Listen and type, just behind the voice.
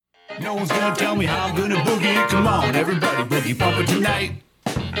No one's gonna tell me how I'm gonna boogie. Come on, everybody boogie bumper tonight.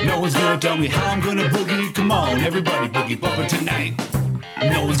 No one's gonna tell me how I'm gonna boogie. Come on, everybody boogie bumper tonight.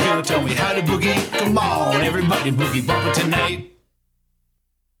 No one's gonna tell me how to boogie. Come on, everybody boogie bumper tonight.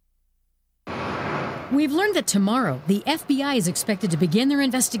 We've learned that tomorrow, the FBI is expected to begin their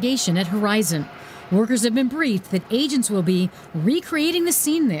investigation at Horizon. Workers have been briefed that agents will be recreating the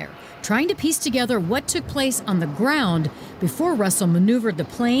scene there, trying to piece together what took place on the ground before Russell maneuvered the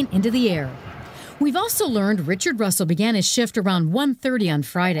plane into the air. We've also learned Richard Russell began his shift around 1:30 on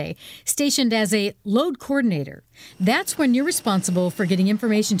Friday, stationed as a load coordinator. That's when you're responsible for getting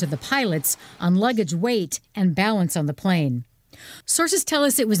information to the pilots on luggage weight and balance on the plane. Sources tell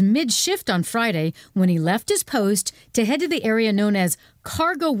us it was mid-shift on Friday when he left his post to head to the area known as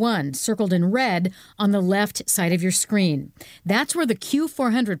Cargo 1, circled in red on the left side of your screen. That's where the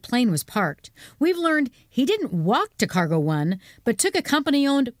Q400 plane was parked. We've learned he didn't walk to Cargo 1, but took a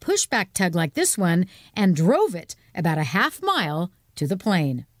company-owned pushback tug like this one and drove it about a half mile to the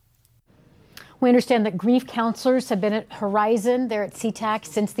plane. We understand that grief counselors have been at Horizon there at SeaTac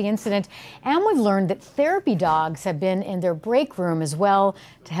since the incident, and we've learned that therapy dogs have been in their break room as well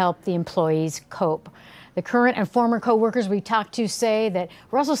to help the employees cope. The current and former co-workers we talked to say that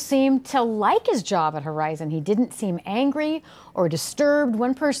Russell seemed to like his job at Horizon. He didn't seem angry or disturbed.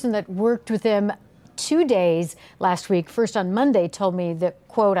 One person that worked with him 2 days last week, first on Monday, told me that,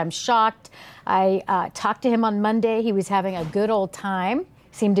 quote, "I'm shocked. I talked to him on Monday. He was having a good old time."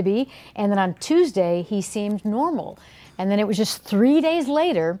 Seemed to be. And then on Tuesday, he seemed normal. And then it was just 3 days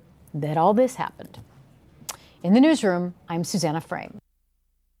later that all this happened. In the newsroom, I'm Susanna Frame.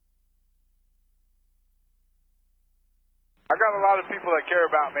 I got a lot of people that care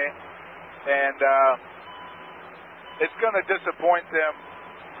about me, and it's going to disappoint them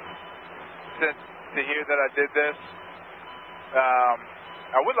to hear that I did this.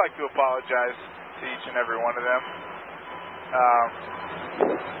 I would like to apologize to each and every one of them.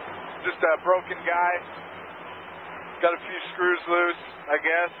 Just a broken guy. Got a few screws loose, I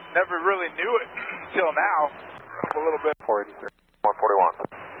guess. Never really knew it until now. A little bit. 141.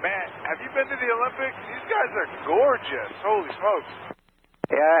 Man, have you been to the Olympics? These guys are gorgeous. Holy smokes.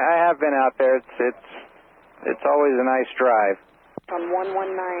 Yeah, I have been out there. It's always a nice drive. On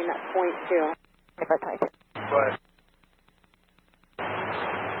 119.2. But I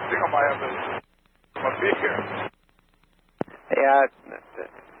think I might have a beer.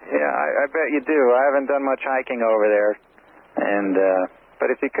 Yeah, I bet you do. I haven't done much hiking over there, and but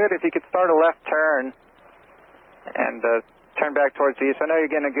if you could start a left turn and turn back towards the east. I know you're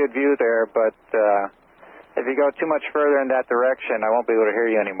getting a good view there, but if you go too much further in that direction, I won't be able to hear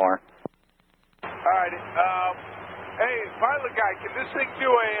you anymore. All right. Hey, pilot guy, can this thing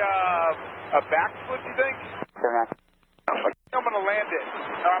do a backflip? You think? Sure. I'm gonna land it.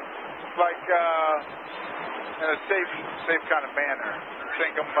 In a safe kind of manner. I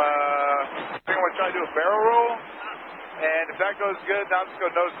think I'm gonna try to do a barrel roll, and if that goes good, then I'll just go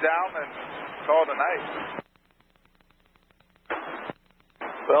nose down and call it a night.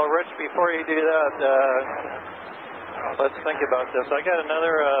 Well, Rich, before you do that, let's think about this. I got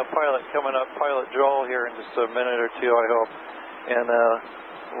another pilot coming up, Pilot Joel, here in just a minute or two, I hope, and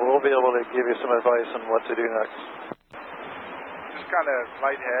we'll be able to give you some advice on what to do next. Just kind of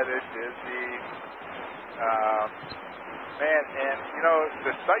lightheaded, dizzy. Man, and you know,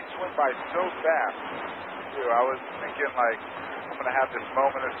 the sights went by so fast, too. I was thinking, like, I'm going to have this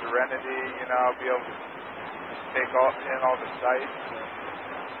moment of serenity, you know, I'll be able to take in all the sights.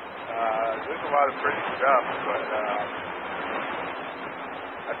 There's a lot of pretty stuff, but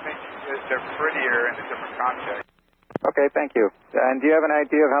I think they're prettier in a different context. Okay, thank you. And do you have an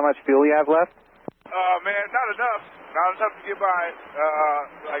idea of how much fuel you have left? Man, not enough. Not enough to get by.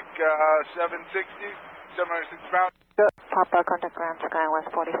 760, 760 pounds. Papa, contact ground, SkyWest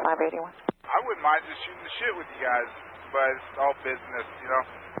 4581. I wouldn't mind just shooting the shit with you guys, but it's all business, you know?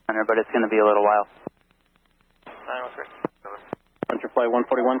 But it's going to be a little while. 913. Hunter Flight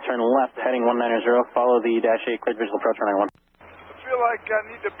 141, turn left, heading 190, follow the Dash 8 cleared visual approach 191. I feel like I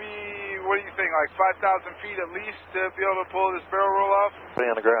need to be, what do you think, like 5,000 feet at least to be able to pull this barrel roll off? Putting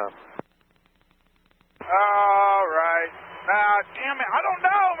on the ground. All right. Nah, damn it. I don't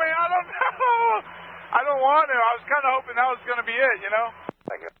know, man. I don't know. I don't want to. I was kind of hoping that was going to be it, you know?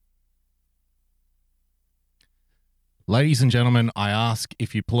 Thank you. Ladies and gentlemen, I ask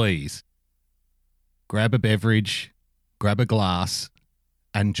if you please, grab a beverage, grab a glass,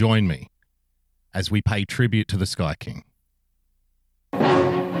 and join me as we pay tribute to the Sky King.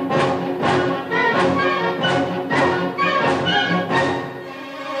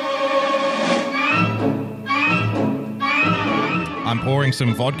 I'm pouring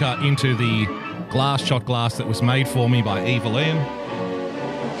some vodka into the shot glass that was made for me by Evelyn.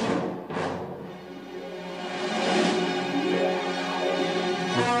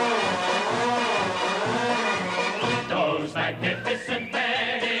 Those magnificent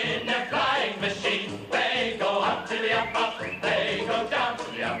men in their flying machine, they go up to the up, they go down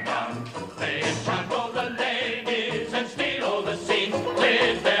to the up. They enchant all the ladies and steal all the scene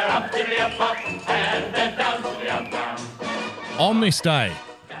with their up to the up and then down to the up. On this day,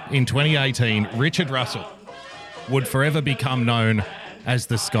 in 2018, Richard Russell would forever become known as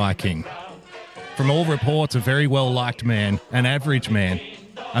the Sky King. From all reports, a very well-liked man, an average man,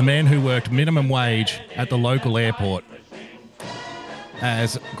 a man who worked minimum wage at the local airport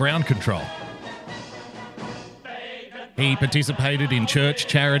as ground control. He participated in church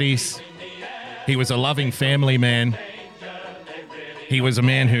charities. He was a loving family man. He was a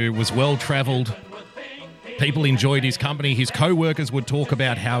man who was well-travelled. People enjoyed his company. His co-workers would talk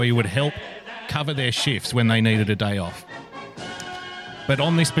about how he would help cover their shifts when they needed a day off. But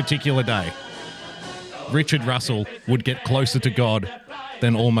on this particular day, Richard Russell would get closer to God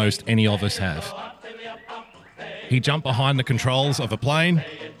than almost any of us have. He jumped behind the controls of a plane.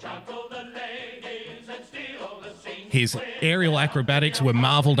 His aerial acrobatics were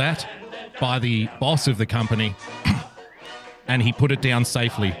marvelled at by the boss of the company, and he put it down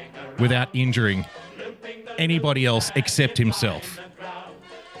safely without injuring anybody else except himself.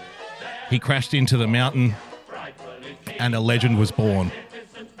 He crashed into the mountain, and a legend was born.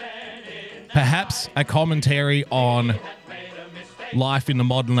 Perhaps a commentary on life in the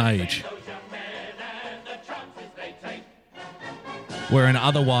modern age, where an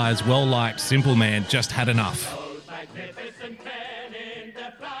otherwise well-liked simple man just had enough.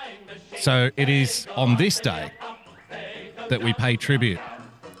 So it is on this day that we pay tribute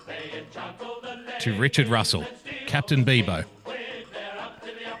to Richard Russell, Captain Bebo.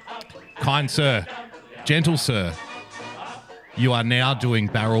 Kind sir, gentle sir, you are now doing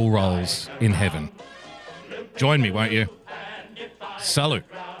barrel rolls in heaven. Join me, won't you? Salute.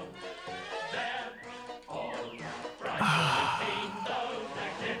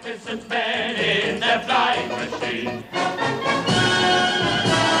 Men in their flying machine.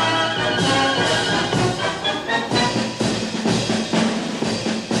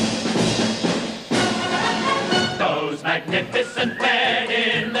 Those magnificent men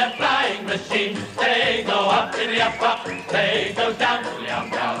in their flying machine, they go up to the up, they go down to the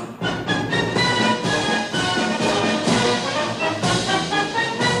down.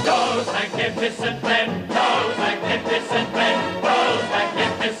 Those magnificent men, those magnificent men, those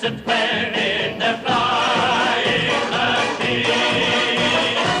magnificent men in their flying machine.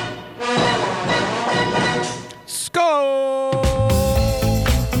 Skull!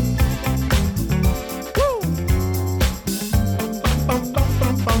 Woo!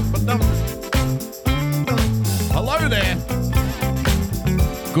 Hello there.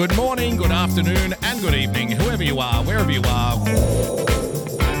 Good morning, good afternoon, and good evening, whoever you are, wherever you are,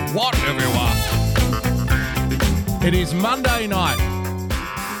 whatever you are. It is Monday night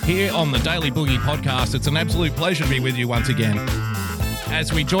here on the Daily Boogie podcast. It's an absolute pleasure to be with you once again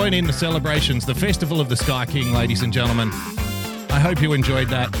as we join in the celebrations, the Festival of the Sky King, ladies and gentlemen. I hope you enjoyed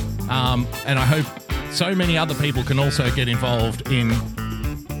that, and I hope so many other people can also get involved in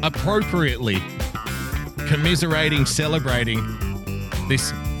appropriately commiserating, celebrating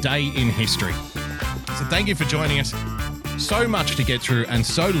this day in history. So thank you for joining us. So much to get through and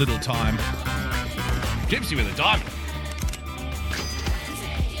so little time. Gypsy with a diamond.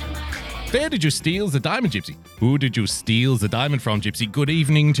 Where did you steal the diamond, Gypsy? Who did you steal the diamond from, Gypsy? Good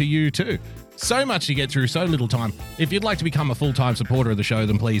evening to you too. So much to get through, so little time. If you'd like to become a full-time supporter of the show,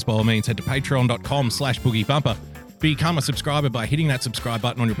 then please, by all means, head to patreon.com/boogiebumper. Become a subscriber by hitting that subscribe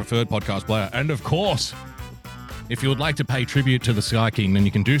button on your preferred podcast player. And of course, if you would like to pay tribute to the Sky King, then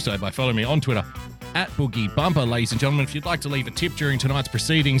you can do so by following me on Twitter @BoogieBumper, ladies and gentlemen. If you'd like to leave a tip during tonight's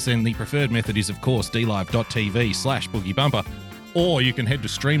proceedings, then the preferred method is, of course, dlive.tv/BoogieBumper, or you can head to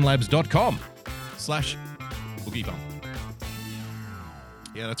streamlabs.com/BoogieBumper.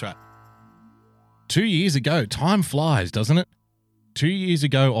 Yeah, that's right. 2 years ago, time flies, doesn't it? 2 years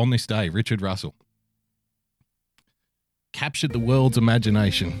ago on this day, Richard Russell captured the world's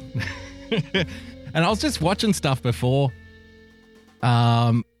imagination. And I was just watching stuff before.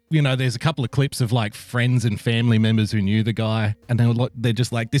 There's a couple of clips of like friends and family members who knew the guy, and they're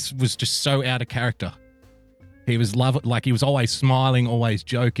just like, this was just so out of character. He was he was always smiling, always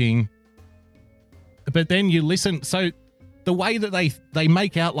joking. But then you listen, so the way that they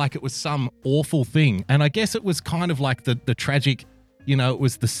make out like it was some awful thing, and I guess it was kind of like the tragic, it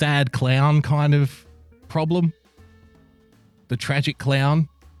was the sad clown kind of problem. the tragic clown.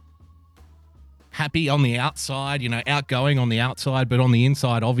 Happy on the outside, outgoing on the outside, but on the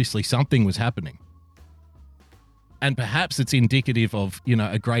inside, obviously something was happening. And perhaps it's indicative of,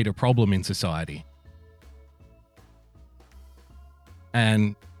 a greater problem in society.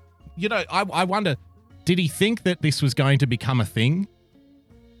 And, I wonder, did he think that this was going to become a thing?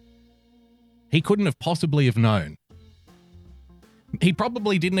 He couldn't have possibly have known. He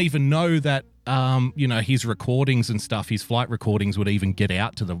probably didn't even know that, his recordings and stuff, his flight recordings would even get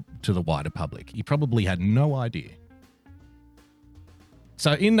out to the wider public. He probably had no idea.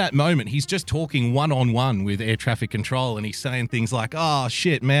 So in that moment, he's just talking one-on-one with air traffic control, and he's saying things like, "Oh,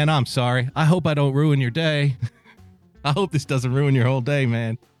 shit, man, I'm sorry. I hope I don't ruin your day. I hope this doesn't ruin your whole day,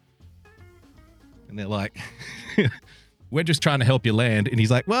 man." And they're like, "We're just trying to help you land." And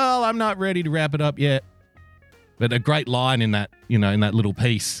he's like, "Well, I'm not ready to wrap it up yet." But a great line in that, in that little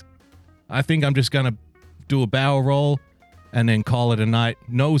piece. "I think I'm just going to do a barrel roll and then call it a night.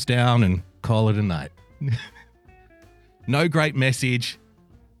 Nose down and call it a night." No great message.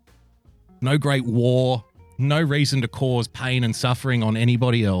 No great war. No reason to cause pain and suffering on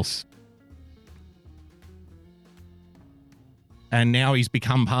anybody else. And now he's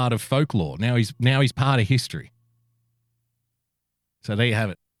become part of folklore. Now he's part of history. So there you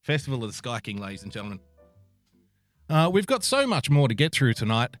have it. Festival of the Sky King, ladies and gentlemen. We've got so much more to get through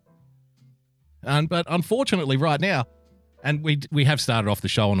tonight. But unfortunately right now, and we have started off the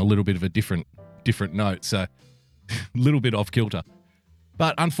show on a little bit of a different note, so a little bit off kilter.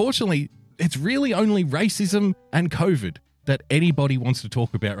 But unfortunately, it's really only racism and COVID that anybody wants to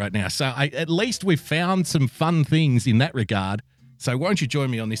talk about right now. So at least we've found some fun things in that regard. So won't you join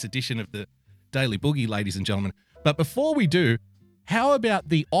me on this edition of the Daily Boogie, ladies and gentlemen? But before we do, how about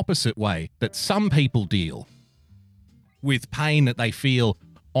the opposite way that some people deal with pain that they feel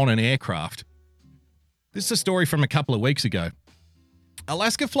on an aircraft? This is a story from a couple of weeks ago.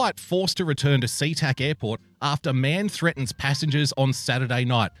 Alaska flight forced to return to SeaTac Airport after man threatens passengers on Saturday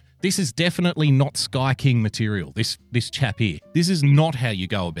night. This is definitely not Sky King material, this chap here. This is not how you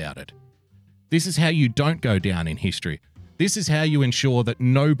go about it. This is how you don't go down in history. This is how you ensure that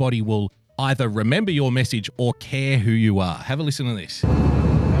nobody will either remember your message or care who you are. Have a listen to this.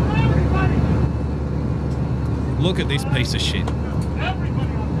 Look at this piece of shit.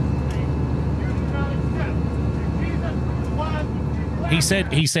 He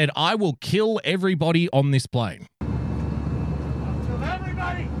said, "I will kill everybody on this plane."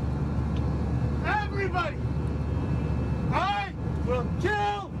 Everybody! I will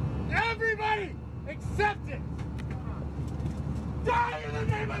kill everybody except it! Die in the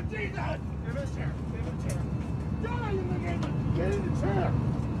name of Jesus! Give a chair. Die in the name of... Get in the chair!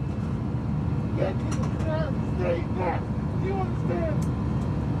 Get in the chair! Stay back! Do you understand?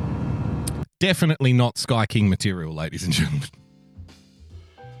 Definitely not Sky King material, ladies and gentlemen.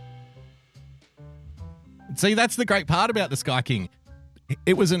 See, that's the great part about the Sky King.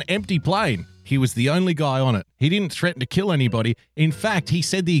 It was an empty plane. He was the only guy on it. He didn't threaten to kill anybody. In fact, he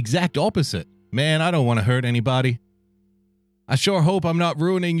said the exact opposite. "Man, I don't want to hurt anybody. I sure hope I'm not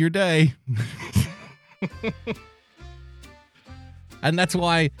ruining your day." And that's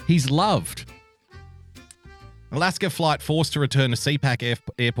why he's loved. Alaska flight forced to return to SeaTac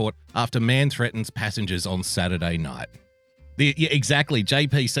Airport after man threatens passengers on Saturday night. Yeah, exactly,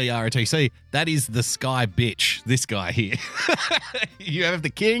 JPCROTC. That is the Sky bitch, this guy here. You have the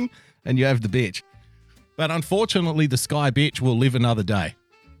king and you have the bitch. But unfortunately, the Sky bitch will live another day.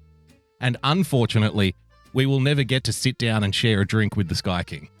 And unfortunately, we will never get to sit down and share a drink with the Sky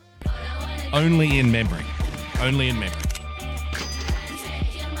King. Only in memory. Only in memory.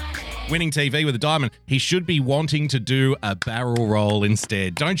 Winning TV with a diamond. He should be wanting to do a barrel roll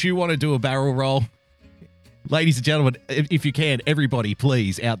instead. Don't you want to do a barrel roll? Ladies and gentlemen, if you can, everybody,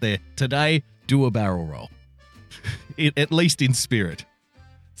 please, out there, today, do a barrel roll. At least in spirit.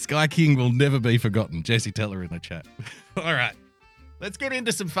 Sky King will never be forgotten. Jesse Teller in the chat. All right, let's get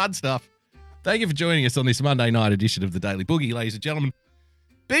into some fun stuff. Thank you for joining us on this Monday night edition of the Daily Boogie, ladies and gentlemen.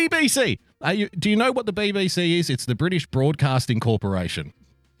 BBC. Do you know what the BBC is? It's the British Broadcasting Corporation.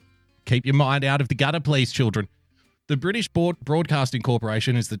 Keep your mind out of the gutter, please, children. The British Broadcasting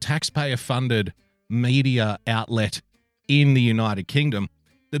Corporation is the taxpayer-funded media outlet in the United Kingdom.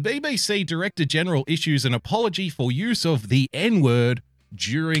 The BBC Director General issues an apology for use of the N-word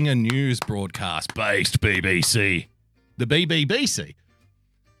during a news broadcast. Based BBC. The BBBC.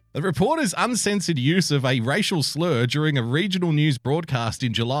 The reporter's uncensored use of a racial slur during a regional news broadcast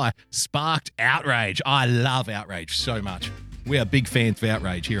in July sparked outrage. I love outrage so much. We are big fans of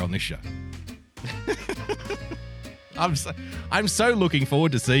outrage here on this show. I'm so looking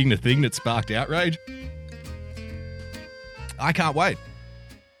forward to seeing the thing that sparked outrage. I can't wait.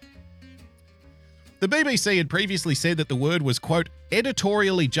 The BBC had previously said that the word was, quote,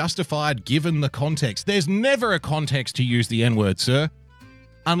 editorially justified given the context. There's never a context to use the N-word, sir.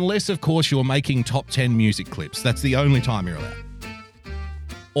 Unless, of course, you're making top 10 music clips. That's the only time you're allowed.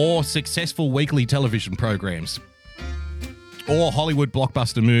 Or successful weekly television programs. Or Hollywood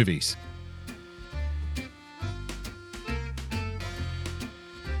blockbuster movies.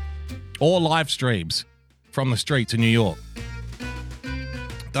 Or live streams from the streets of New York.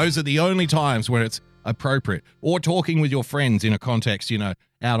 Those are the only times where it's appropriate. Or talking with your friends in a context,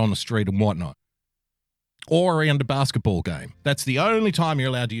 out on the street and whatnot. Or around a basketball game. That's the only time you're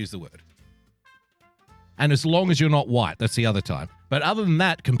allowed to use the word. And as long as you're not white, that's the other time. But other than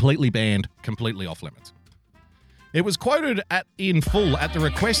that, completely banned, completely off limits. It was quoted in full at the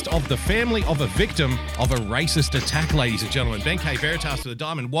request of the family of a victim of a racist attack, ladies and gentlemen. Ben K. Veritas to the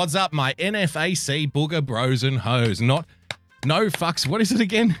diamond. What's up, my NFAC booger bros and hoes? No fucks. What is it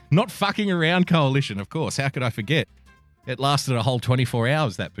again? Not fucking around coalition, of course. How could I forget? It lasted a whole 24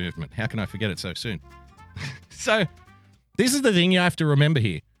 hours, that movement. How can I forget it so soon? So, this is the thing you have to remember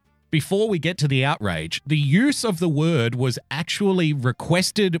here. Before we get to the outrage, the use of the word was actually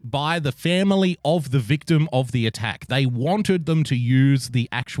requested by the family of the victim of the attack. They wanted them to use the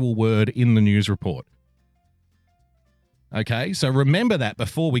actual word in the news report. Okay, so remember that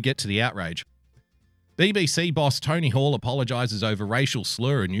before we get to the outrage. BBC boss Tony Hall apologises over racial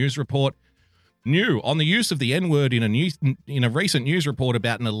slur in news report. New on the use of the N-word in a recent news report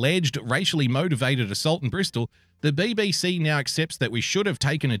about an alleged racially motivated assault in Bristol, the BBC now accepts that we should have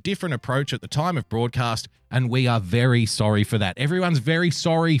taken a different approach at the time of broadcast, and we are very sorry for that. Everyone's very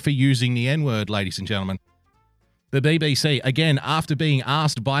sorry for using the N-word, ladies and gentlemen. The BBC, again, after being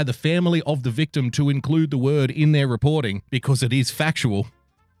asked by the family of the victim to include the word in their reporting, because it is factual,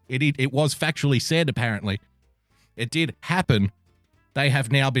 it was factually said, apparently. It did happen. They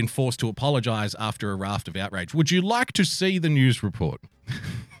have now been forced to apologise after a raft of outrage. Would you like to see the news report?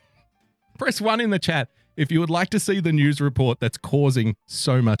 Press 1 in the chat if you would like to see the news report that's causing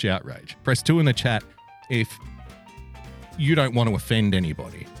so much outrage. Press 2 in the chat if you don't want to offend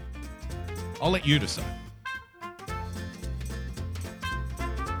anybody. I'll let you decide.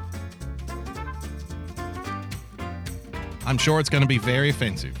 I'm sure it's going to be very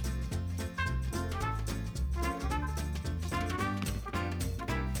offensive.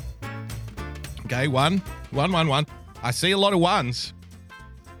 Okay, one. I see a lot of ones.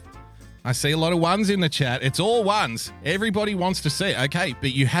 I see a lot of ones in the chat. It's all ones. Everybody wants to see it. Okay,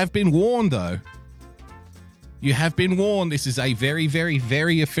 but you have been warned, though. You have been warned. This is a very, very,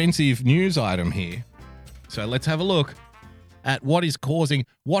 very offensive news item here. So let's have a look at what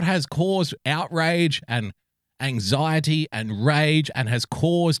has caused outrage and anxiety and rage and has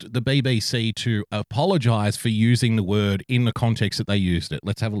caused the BBC to apologise for using the word in the context that they used it.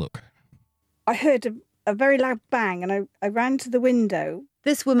 Let's have a look. I heard a very loud bang and I ran to the window.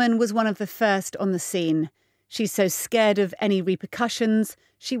 This woman was one of the first on the scene. She's so scared of any repercussions,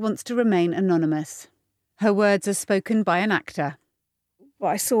 she wants to remain anonymous. Her words are spoken by an actor.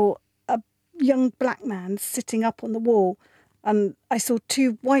 Well, I saw a young black man sitting up on the wall and I saw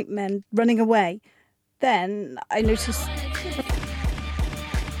 2 white men running away. Then I noticed...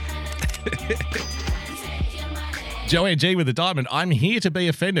 Joanne G with the diamond. I'm here to be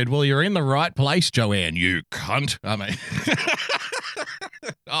offended. Well, you're in the right place, Joanne, you cunt. I mean...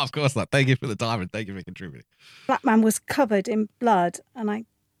 Oh, of course not. Thank you for the diamond. Thank you for contributing. Black man was covered in blood, and I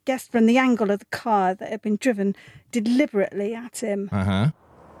guessed from the angle of the car that had been driven deliberately at him. Uh-huh.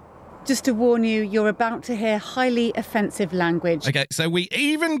 Just to warn you, you're about to hear highly offensive language. Okay, so we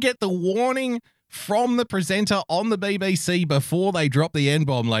even get the warning from the presenter on the BBC before they drop the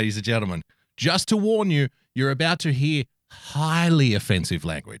N-bomb, ladies and gentlemen. Just to warn you, you're about to hear highly offensive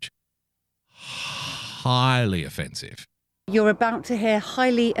language. Highly offensive. You're about to hear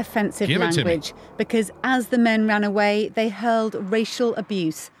highly offensive language because as the men ran away, they hurled racial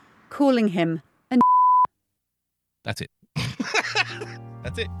abuse, calling him a That's it.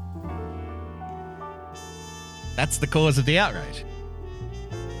 That's it. That's the cause of the outrage.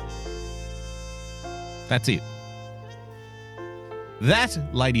 That's it. That,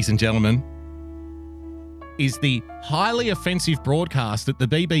 ladies and gentlemen, is the highly offensive broadcast that the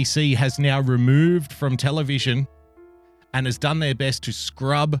BBC has now removed from television and has done their best to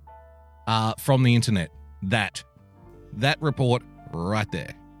scrub from the internet. That report right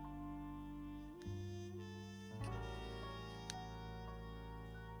there.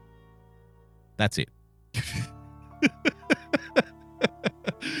 That's it.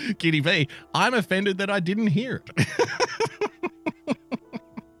 Kitty B, I'm offended that I didn't hear it.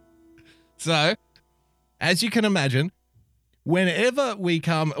 So, as you can imagine, whenever we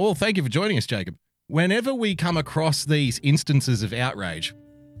come, well, thank you for joining us, Jacob. Whenever we come across these instances of outrage,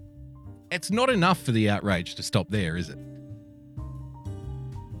 it's not enough for the outrage to stop there, is it?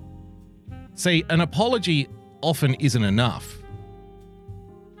 See, an apology often isn't enough.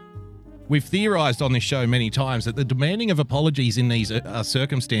 We've theorised on this show many times that the demanding of apologies in these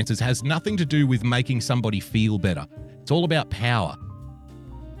circumstances has nothing to do with making somebody feel better. It's all about power.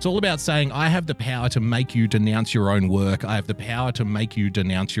 It's all about saying, I have the power to make you denounce your own work. I have the power to make you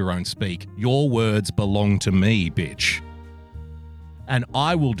denounce your own speak. Your words belong to me, bitch. And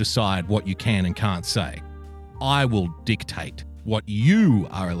I will decide what you can and can't say. I will dictate what you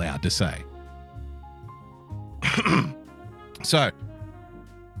are allowed to say. So,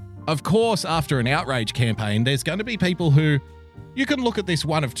 of course, after an outrage campaign, there's going to be people who, you can look at this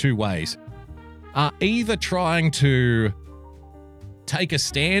one of two ways, are either trying to take a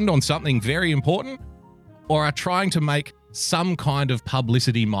stand on something very important or are trying to make some kind of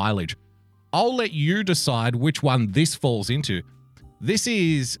publicity mileage. I'll let you decide which one this falls into. This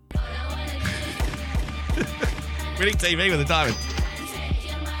is Winning TV with a diamond.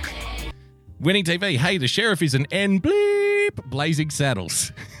 Winning TV. Hey, the sheriff is an N bleep Blazing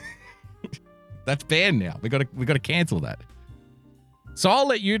Saddles. That's banned now. We got to cancel that. So I'll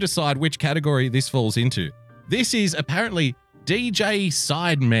let you decide which category this falls into. This is apparently DJ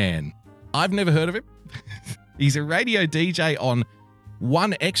Sideman. I've never heard of him. He's a radio DJ on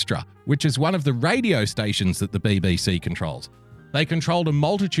 1Extra, which is one of the radio stations that the BBC controls. They controlled a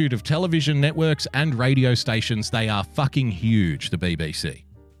multitude of television networks and radio stations. They are fucking huge, the BBC.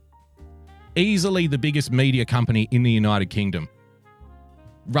 Easily the biggest media company in the United Kingdom.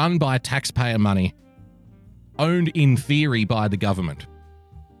 Run by taxpayer money. Owned in theory by the government.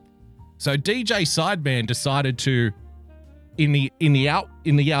 So DJ Sideman decided to, in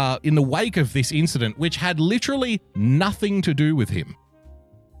the wake of this incident, which had literally nothing to do with him.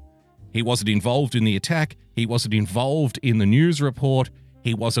 He wasn't involved in the attack. He wasn't involved in the news report.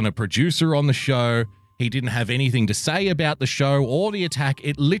 He wasn't a producer on the show. He didn't have anything to say about the show or the attack.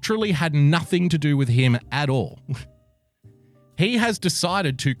 It literally had nothing to do with him at all. He has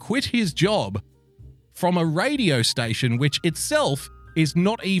decided to quit his job from a radio station which itself is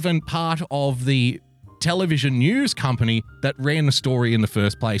not even part of the television news company that ran the story in the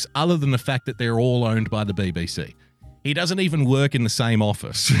first place, other than the fact that they're all owned by the BBC. He doesn't even work in the same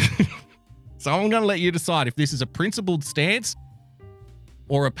office. So I'm going to let you decide if this is a principled stance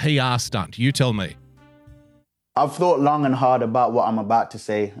or a PR stunt. You tell me. I've thought long and hard about what I'm about to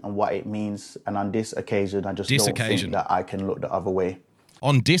say and what it means. And on this occasion, I just don't think that I can look the other way.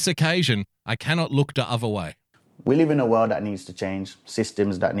 On this occasion, I cannot look the other way. We live in a world that needs to change,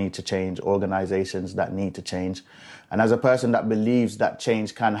 systems that need to change, organizations that need to change. And as a person that believes that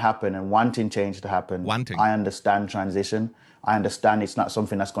change can happen and wanting change to happen, I understand transition. I understand it's not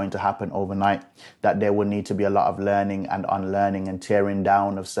something that's going to happen overnight, that there will need to be a lot of learning and unlearning and tearing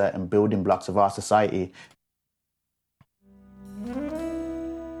down of certain building blocks of our society.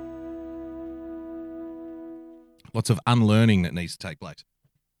 Lots of unlearning that needs to take place.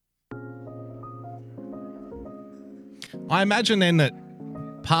 I imagine then that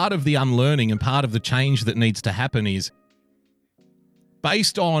part of the unlearning and part of the change that needs to happen is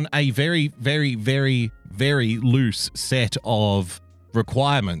based on a very, very, very, very loose set of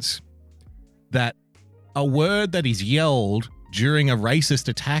requirements that a word that is yelled during a racist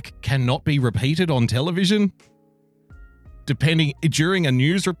attack cannot be repeated on television during a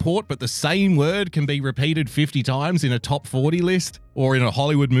news report, but the same word can be repeated 50 times in a top 40 list or in a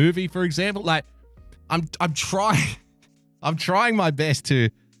Hollywood movie, for example. Like, I'm trying my best to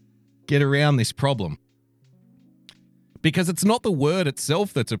get around this problem. Because it's not the word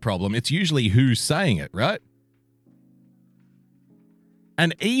itself that's a problem. It's usually who's saying it, right?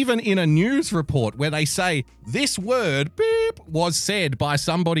 And even in a news report where they say, this word, beep, was said by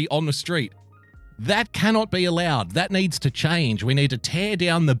somebody on the street, that cannot be allowed. That needs to change. We need to tear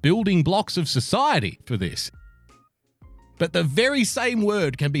down the building blocks of society for this. But the very same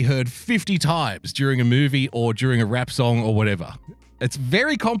word can be heard 50 times during a movie or during a rap song or whatever. It's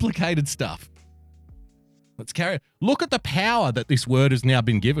very complicated stuff. Let's carry it. Look at the power that this word has now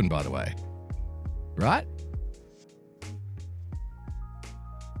been given, by the way. Right?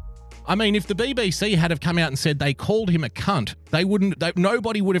 I mean, if the BBC had have come out and said they called him a cunt,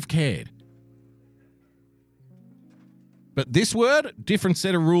 nobody would have cared. But this word, different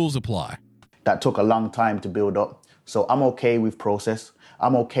set of rules apply. That took a long time to build up. So I'm okay with process.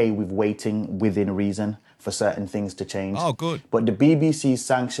 I'm okay with waiting within reason for certain things to change. Oh, good. But the BBC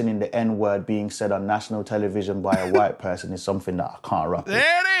sanctioning the N-word being said on national television by a white person is something that I can't rock with.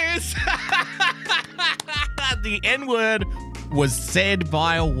 There it is! The N-word was said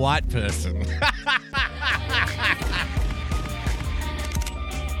by a white person.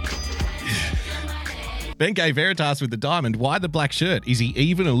 Ben K. Veritas with the diamond. Why the black shirt? Is he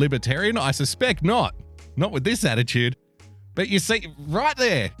even a libertarian? I suspect not. Not with this attitude. But you see, right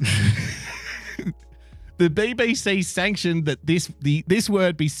there, the BBC sanctioned that this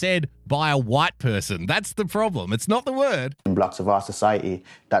word be said by a white person. That's the problem. It's not the word. Blocks of our society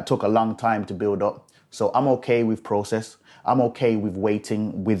that took a long time to build up. So I'm okay with process. I'm okay with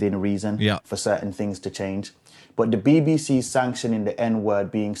waiting within reason for certain things to change. But the BBC sanctioning the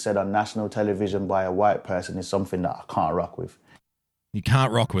N-word being said on national television by a white person is something that I can't rock with. You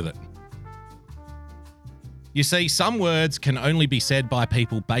can't rock with it. You see, some words can only be said by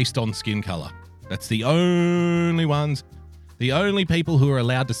people based on skin colour. That's the only ones, the only people who are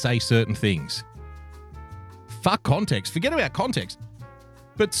allowed to say certain things. Fuck context. Forget about context.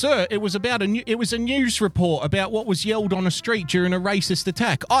 But sir, it was a news report about what was yelled on a street during a racist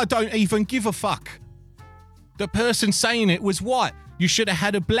attack. I don't even give a fuck. The person saying it was white. You should have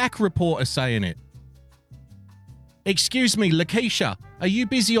had a black reporter saying it. Excuse me, Lakeisha, are you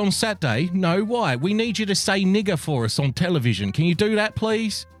busy on Saturday? No, why? We need you to say nigger for us on television. Can you do that,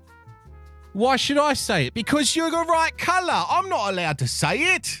 please? Why should I say it? Because you're the right colour. I'm not allowed to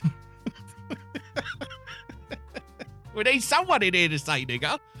say it. We need someone in here to say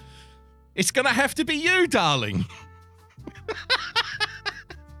nigger. It's going to have to be you, darling.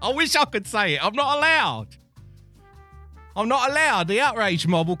 I wish I could say it. I'm not allowed. I'm not allowed. The outrage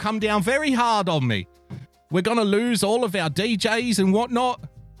mob will come down very hard on me. We're going to lose all of our DJs and whatnot.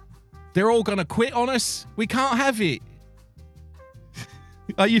 They're all going to quit on us. We can't have it.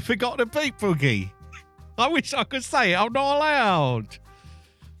 Oh, you forgot to beat, Boogie. I wish I could say it. I'm not allowed.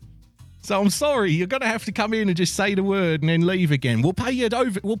 So I'm sorry. You're going to have to come in and just say the word and then leave again. We'll pay you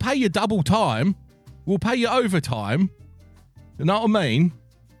double time. We'll pay you overtime. You know what I mean?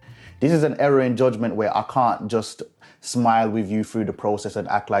 This is an error in judgment where I can't just smile with you through the process and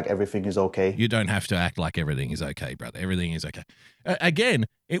act like everything is okay. You don't have to act like everything is okay, brother. Everything is okay. Again,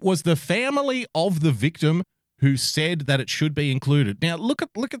 it was the family of the victim who said that it should be included. Now, look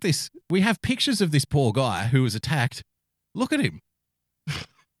at this. We have pictures of this poor guy who was attacked. Look at him.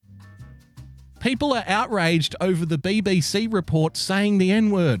 People are outraged over the BBC report saying the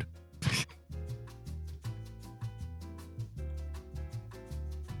N-word.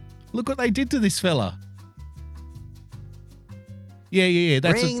 Look what they did to this fella. Yeah.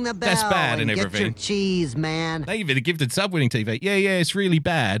 That's bad and everything. Get your cheese, man. They even gifted sub-winning TV. Yeah, it's really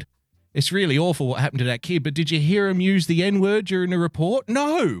bad. It's really awful what happened to that kid. But did you hear him use the N-word during the report?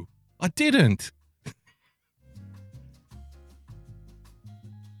 No, I didn't.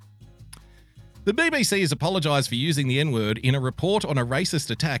 The BBC has apologised for using the N-word in a report on a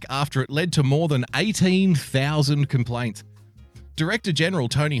racist attack after it led to more than 18,000 complaints. Director General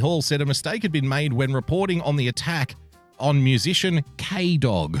Tony Hall said a mistake had been made when reporting on the attack on musician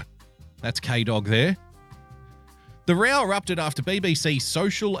K-Dog. That's K-Dog there. The row erupted after BBC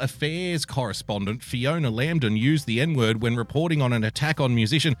social affairs correspondent Fiona Lambden used the N-word when reporting on an attack on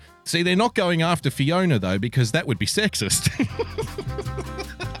musician. See, they're not going after Fiona, though, because that would be sexist.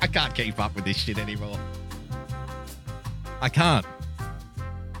 I can't keep up with this shit anymore. I can't.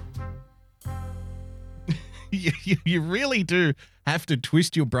 You really do have to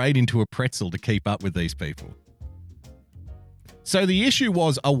twist your brain into a pretzel to keep up with these people. So the issue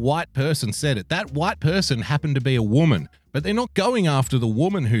was a white person said it. That white person happened to be a woman, but they're not going after the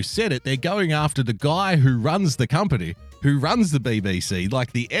woman who said it. They're going after the guy who runs the company, who runs the BBC,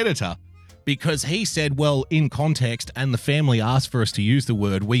 like the editor, because he said, well, in context, and the family asked for us to use the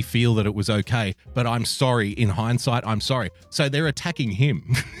word, we feel that it was okay, but I'm sorry. In hindsight, I'm sorry. So they're attacking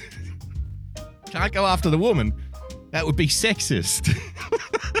him. Can't go after the woman. That would be sexist.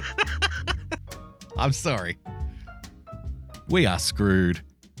 I'm sorry. We are screwed.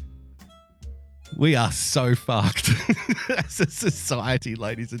 We are so fucked as a society,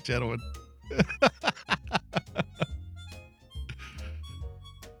 ladies and gentlemen.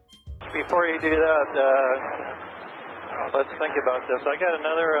 Before you do that, let's think about this. I got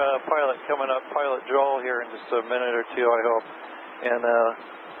another pilot coming up, Pilot Joel, here in just a minute or two, I hope. And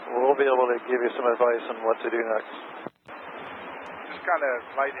we'll be able to give you some advice on what to do next. Just kind of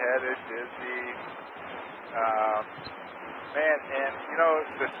lightheaded, dizzy. Man, and, you know,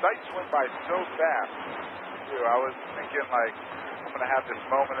 the sights went by so fast, too. I was thinking, like, I'm going to have this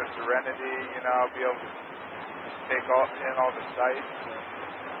moment of serenity, you know, I'll be able to take in all the sights.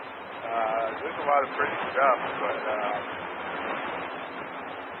 There's a lot of pretty stuff, but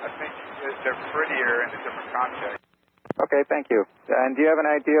I think they're prettier in a different context. Okay, thank you. And do you have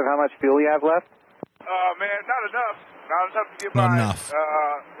an idea of how much fuel you have left? Man, not enough. Not enough to get Not by. enough.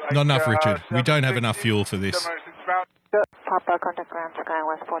 Not enough, Richard. We don't have enough fuel for this. Papa, contact Ground Sky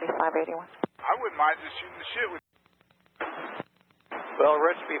West 4581. I wouldn't mind just shooting the shit with. Well,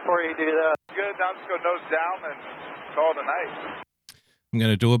 Rich, before you do that, good. Now let's go nose down and call it a night. I'm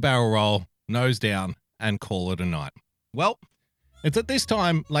going to do a barrel roll, nose down, and call it a night. Well, it's at this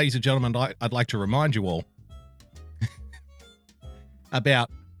time, ladies and gentlemen, I'd like to remind you all about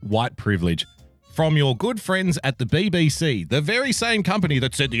white privilege from your good friends at the BBC, the very same company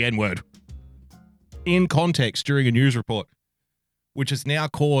that said the N-word in context during a news report, which has now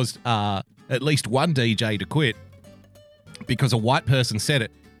caused at least one DJ to quit because a white person said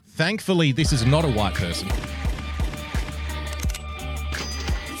it. Thankfully, this is not a white person.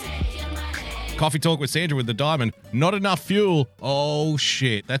 Coffee Talk with Sandra with the Diamond. Not enough fuel. Oh,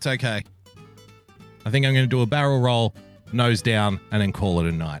 shit. That's okay. I think I'm going to do a barrel roll, nose down, and then call it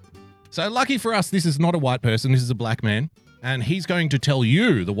a night. So lucky for us, this is not a white person. This is a black man. And he's going to tell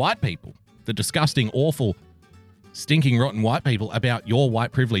you, the white people, the disgusting, awful, stinking, rotten white people, about your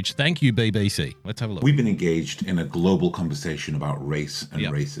white privilege. Thank you, BBC. Let's have a look. We've been engaged in a global conversation about race and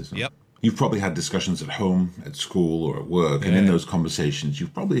racism. Yep. You've probably had discussions at home, at school, or at work, and in those conversations,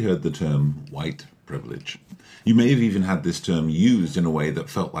 you've probably heard the term white privilege. You may have even had this term used in a way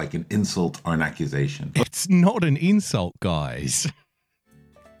that felt like an insult or an accusation. It's not an insult, guys.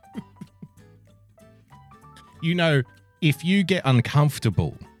 You know, if you get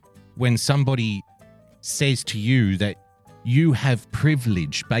uncomfortable when somebody says to you that you have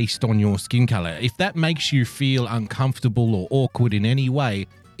privilege based on your skin color, if that makes you feel uncomfortable or awkward in any way,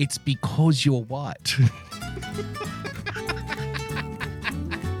 it's because you're white.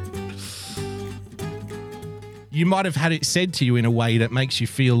 You might have had it said to you in a way that makes you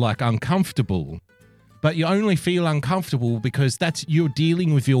feel like uncomfortable, but you only feel uncomfortable because you're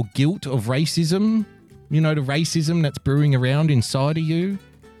dealing with your guilt of racism. You know, the racism that's brewing around inside of you.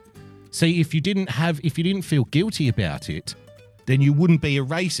 See, if you didn't feel guilty about it, then you wouldn't be a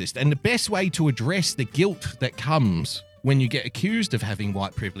racist. And the best way to address the guilt that comes when you get accused of having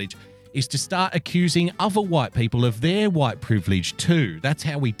white privilege is to start accusing other white people of their white privilege too. That's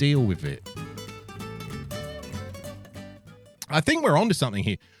how we deal with it. I think we're onto something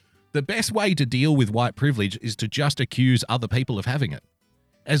here. The best way to deal with white privilege is to just accuse other people of having it.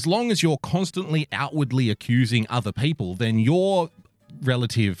 As long as you're constantly outwardly accusing other people, then your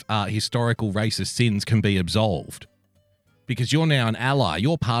relative historical racist sins can be absolved. Because you're now an ally.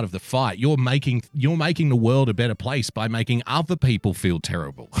 You're part of the fight. You're making the world a better place by making other people feel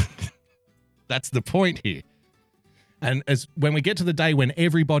terrible. That's the point here. And when we get to the day when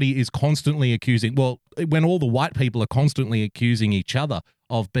everybody is constantly accusing, when all the white people are constantly accusing each other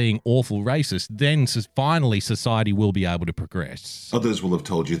of being awful racist, then finally society will be able to progress. Others will have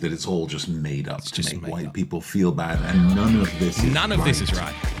told you that it's all just made up to make white people feel bad, and none of this is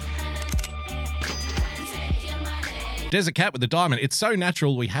right. Desert Cat with the Diamond. It's so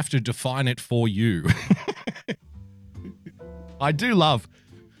natural we have to define it for you. I do love,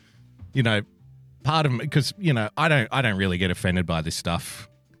 part of me, because, I don't really get offended by this stuff.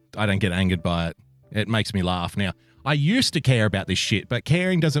 I don't get angered by it. It makes me laugh. Now, I used to care about this shit, but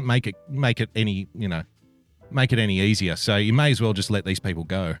caring doesn't make it any easier. So you may as well just let these people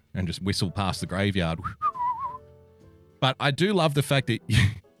go and just whistle past the graveyard. But I do love the fact that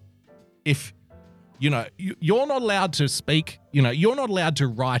if, you're not allowed to speak, you're not allowed to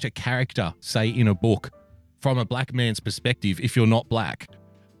write a character, say, in a book from a black man's perspective if you're not black.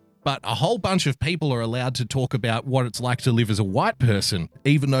 But a whole bunch of people are allowed to talk about what it's like to live as a white person,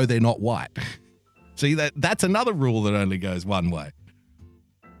 even though they're not white. See, that's another rule that only goes one way.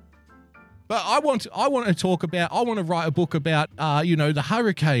 But I want to write a book about, the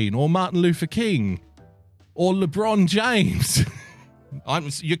hurricane or Martin Luther King or LeBron James.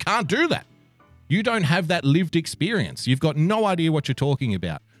 You can't do that. You don't have that lived experience. You've got no idea what you're talking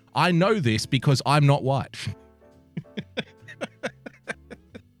about. I know this because I'm not white.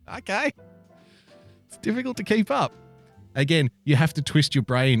 Okay. It's difficult to keep up. Again, you have to twist your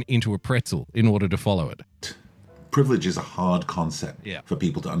brain into a pretzel in order to follow it. Privilege is a hard concept for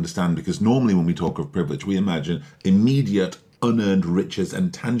people to understand, because normally when we talk of privilege, we imagine immediate, unearned riches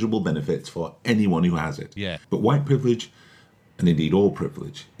and tangible benefits for anyone who has it. Yeah. But white privilege, and indeed all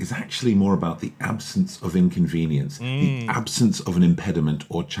privilege, is actually more about the absence of inconvenience, the absence of an impediment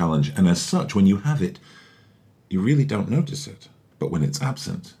or challenge. And as such, when you have it, you really don't notice it. But when it's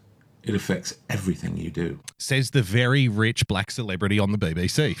absent, it affects everything you do. Says the very rich black celebrity on the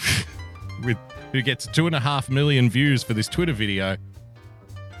BBC, who gets 2.5 million views for this Twitter video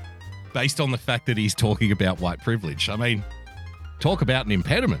based on the fact that he's talking about white privilege. I mean, talk about an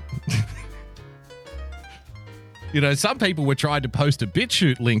impediment. You know, some people were trying to post a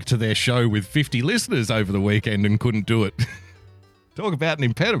BitChute link to their show with 50 listeners over the weekend and couldn't do it. Talk about an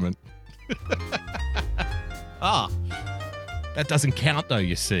impediment. That doesn't count though,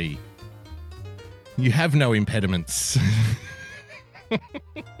 you see. You have no impediments.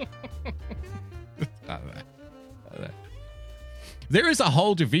 There is a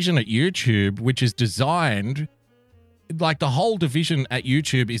whole division at YouTube which is designed, like the whole division at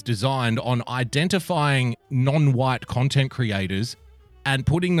YouTube is designed on identifying non-white content creators and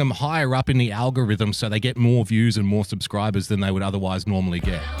putting them higher up in the algorithm so they get more views and more subscribers than they would otherwise normally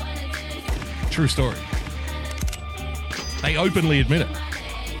get. True story. They openly admit it.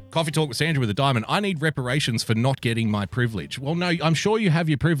 Coffee Talk with Sandra with a diamond. I need reparations for not getting my privilege. Well, no, I'm sure you have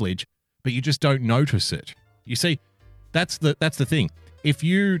your privilege, but you just don't notice it. You see, that's the thing. If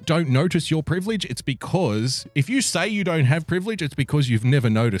you don't notice your privilege, it's because if you say you don't have privilege, it's because you've never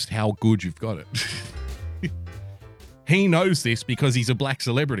noticed how good you've got it. He knows this because he's a black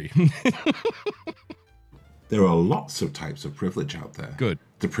celebrity. There are lots of types of privilege out there. Good.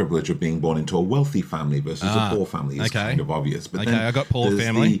 The privilege of being born into a wealthy family versus a poor family is kind of obvious. But then I got poor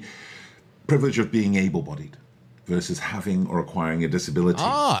family. The privilege of being able-bodied versus having or acquiring a disability.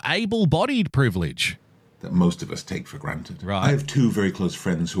 Able-bodied privilege. That most of us take for granted. Right. I have two very close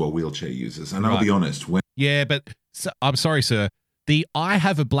friends who are wheelchair users, and I'll be honest. Yeah, but I'm sorry, sir. The I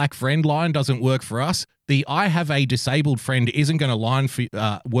have a black friend line doesn't work for us. The I have a disabled friend isn't going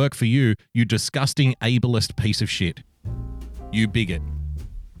to work for you, you disgusting ableist piece of shit. You bigot.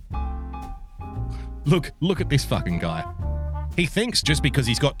 Look at this fucking guy. He thinks just because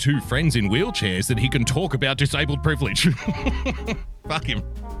he's got two friends in wheelchairs that he can talk about disabled privilege. Fuck him.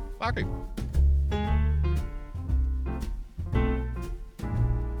 Fuck him.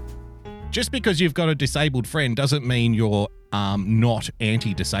 Just because you've got a disabled friend doesn't mean you're not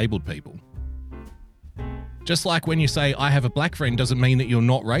anti-disabled people. Just like when you say, I have a black friend, doesn't mean that you're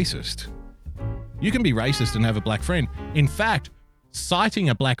not racist. You can be racist and have a black friend. In fact, citing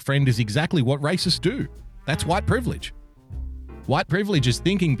a black friend is exactly what racists do. That's white privilege. White privilege is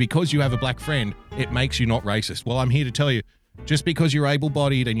thinking because you have a black friend, it makes you not racist. Well, I'm here to tell you, just because you're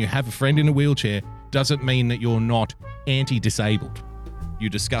able-bodied and you have a friend in a wheelchair doesn't mean that you're not anti-disabled. You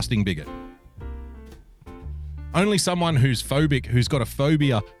disgusting bigot. Only someone who's phobic, who's got a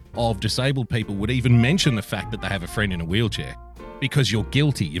phobia of disabled people would even mention the fact that they have a friend in a wheelchair. Because you're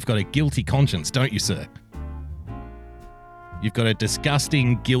guilty. You've got a guilty conscience, don't you, sir? You've got a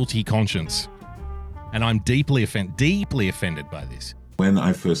disgusting, guilty conscience. And I'm deeply offended by this. When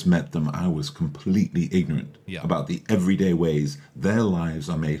I first met them, I was completely ignorant about the everyday ways their lives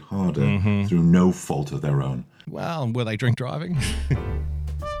are made harder through no fault of their own. Well, were they drink driving?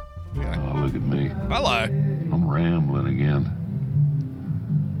 Oh, look at me. Hello. I'm rambling again.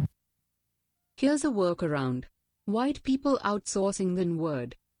 Here's a workaround. White people outsourcing the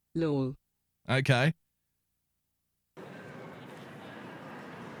N-word. LOL. Okay.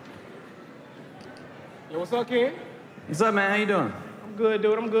 Yo, what's up, Ken? What's up, man? How you doing? I'm good,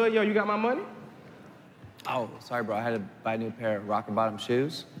 dude. I'm good. Yo, you got my money? Oh, sorry, bro. I had to buy a new pair of rocker bottom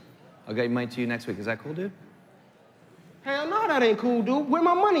shoes. I'll get money to you next week. Is that cool, dude? Hell no, that ain't cool, dude. Where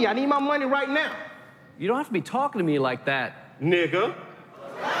my money? I need my money right now. You don't have to be talking to me like that. Nigga.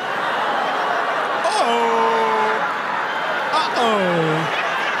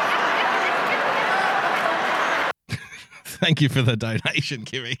 Thank you for the donation,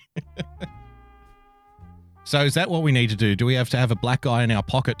 Kimmy. So is that what we need to do? Do we have to have a black guy in our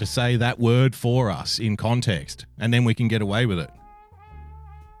pocket to say that word for us in context, and then we can get away with it?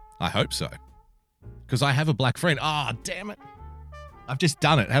 I hope so. Because I have a black friend. Ah, damn it. I've just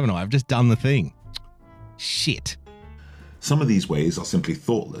done it, haven't I? I've just done the thing. Shit. Some of these ways are simply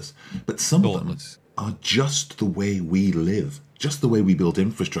thoughtless, but some of them are just the way we live, just the way we build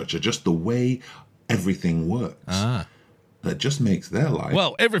infrastructure, just the way everything works. That just makes their life.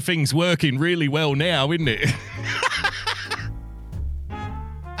 Well, everything's working really well now, isn't it?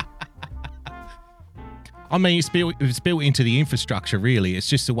 I mean, it's built into the infrastructure, really. It's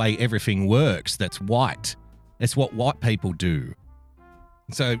just the way everything works that's white. That's what white people do.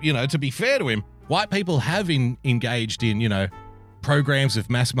 So, to be fair to him, white people have engaged in, programs of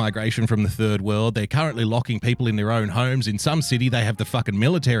mass migration from the third world. They're currently locking people in their own homes. In some city, they have the fucking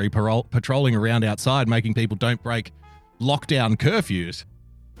military patrolling around outside, making people don't break lockdown curfews.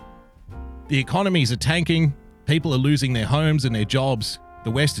 The economies are tanking. People are losing their homes and their jobs.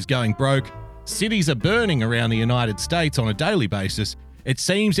 The West is going broke. Cities are burning around the United States on a daily basis. It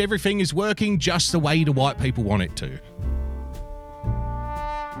seems everything is working just the way the white people want it to.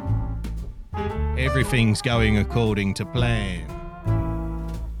 Everything's going according to plan.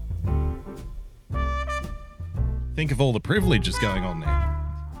 Think of all the privileges going on there.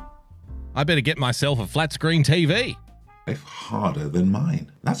 I better get myself a flat screen TV. Life harder than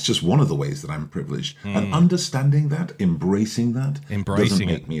mine. That's just one of the ways that I'm privileged. And understanding that, embracing that, doesn't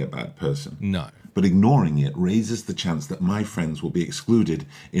make me a bad person. No. But ignoring it raises the chance that my friends will be excluded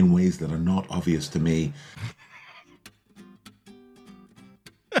in ways that are not obvious to me.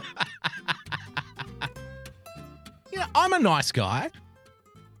 Yeah, I'm a nice guy.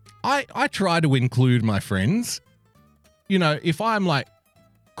 I try to include my friends. You know, if I'm like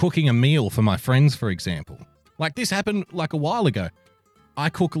cooking a meal for my friends, for example, like this happened like a while ago. I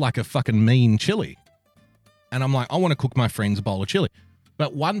cook like a fucking mean chili. And I'm like, I want to cook my friends a bowl of chili.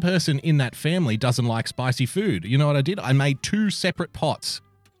 But one person in that family doesn't like spicy food. You know what I did? I made 2 separate pots.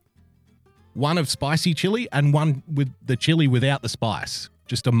 One of spicy chili and one with the chili without the spice.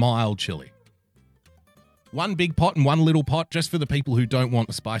 Just a mild chili. One big pot and one little pot just for the people who don't want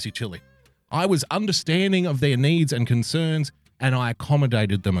the spicy chili. I was understanding of their needs and concerns, and I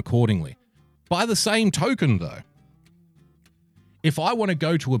accommodated them accordingly. By the same token, though, if I want to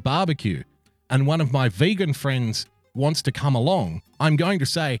go to a barbecue and one of my vegan friends wants to come along, I'm going to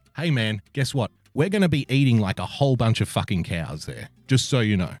say, hey man, guess what? We're going to be eating like a whole bunch of fucking cows there, just so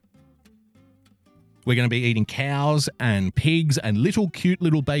you know. We're going to be eating cows and pigs and little cute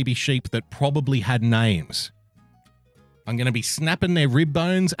little baby sheep that probably had names. I'm going to be snapping their rib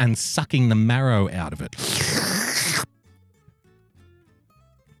bones and sucking the marrow out of it.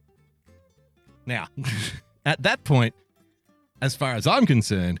 Now, at that point, as far as I'm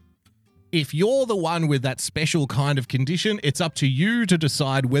concerned, if you're the one with that special kind of condition, it's up to you to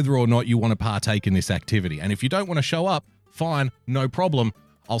decide whether or not you want to partake in this activity. And if you don't want to show up, fine, no problem.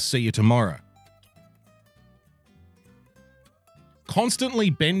 I'll see you tomorrow. Constantly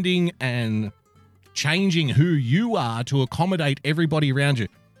bending and changing who you are to accommodate everybody around you.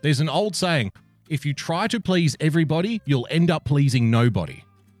 There's an old saying, if you try to please everybody, you'll end up pleasing nobody.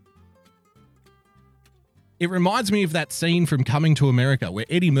 It reminds me of that scene from Coming to America where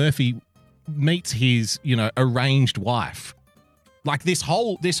Eddie Murphy meets his, arranged wife. Like this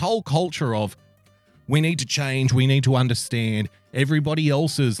whole culture of we need to change, we need to understand, everybody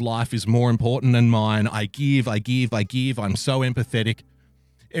else's life is more important than mine. I give, I'm so empathetic.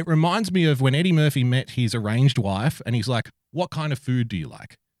 It reminds me of when Eddie Murphy met his arranged wife and he's like, what kind of food do you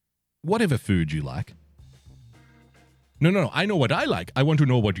like? Whatever food you like. No, I know what I like. I want to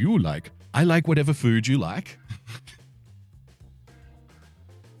know what you like. I like whatever food you like.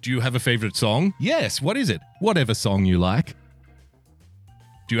 Do you have a favorite song? Yes. What is it? Whatever song you like.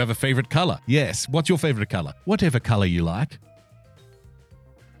 Do you have a favorite color? Yes. What's your favorite color? Whatever color you like.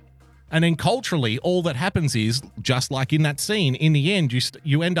 And then culturally, all that happens is, just like in that scene, in the end,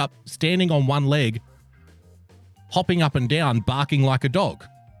 you end up standing on one leg, hopping up and down, barking like a dog.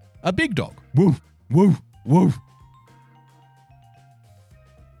 A big dog. Woof, woof, woof.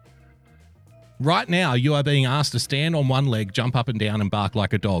 Right now, you are being asked to stand on one leg, jump up and down, and bark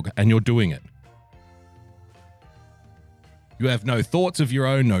like a dog, and you're doing it. You have no thoughts of your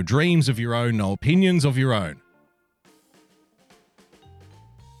own, no dreams of your own, no opinions of your own.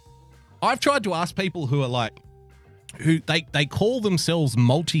 I've tried to ask people who are like, who they call themselves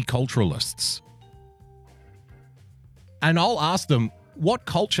multiculturalists. And I'll ask them, what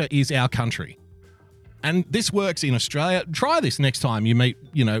culture is our country? And this works in Australia. Try this next time you meet,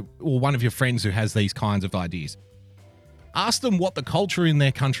 or one of your friends who has these kinds of ideas. Ask them what the culture in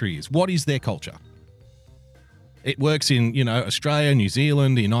their country is. What is their culture? It works in, Australia, New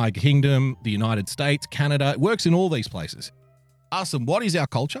Zealand, the United Kingdom, the United States, Canada. It works in all these places. Ask them, what is our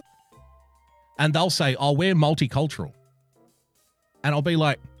culture? And they'll say, oh, we're multicultural. And I'll be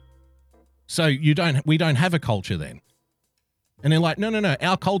like, so we don't have a culture then? And they're like, no,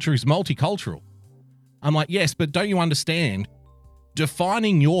 our culture is multicultural. I'm like, yes, but don't you understand?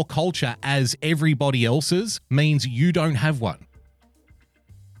 Defining your culture as everybody else's means you don't have one.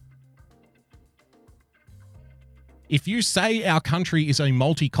 If you say our country is a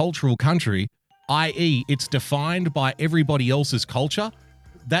multicultural country, i.e. it's defined by everybody else's culture,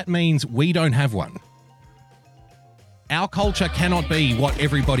 that means we don't have one. Our culture cannot be what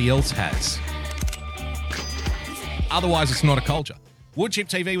everybody else has. Otherwise, it's not a culture. Woodchip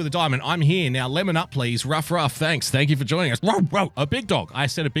TV with a diamond. I'm here. Now, lemon up, please. Ruff, thanks. Thank you for joining us. A big dog. I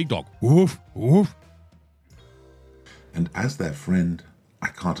said a big dog. Woof, woof. And as their friend, I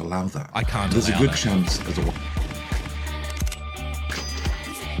can't allow that. I can't There's allow a good that. chance as a...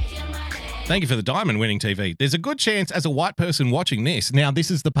 Thank you for the diamond winning TV. There's a good chance as a white person watching this. Now,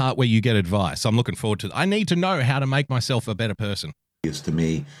 this is the part where you get advice. I'm looking forward to it. I need to know how to make myself a better person. To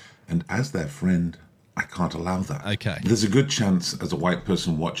me, and as their friend, I can't allow that. Okay. There's a good chance as a white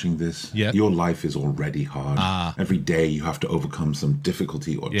person watching this, your life is already hard. Every day you have to overcome some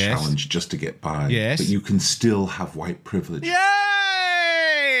difficulty or challenge just to get by. Yes. But you can still have white privilege.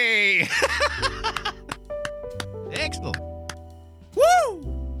 Yay! Excellent.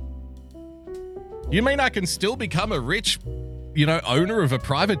 Woo! You mean I can still become a rich, owner of a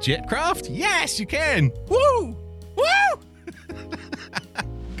private jet craft? Yes, you can. Woo! Woo!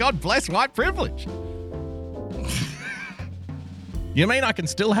 God bless white privilege. You mean I can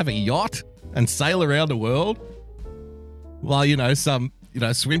still have a yacht and sail around the world while, some,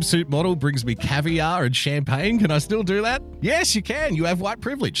 swimsuit model brings me caviar and champagne? Can I still do that? Yes, you can. You have white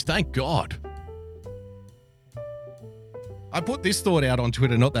privilege. Thank God. I put this thought out on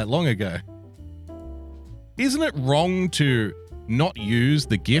Twitter not that long ago. Isn't it wrong to not use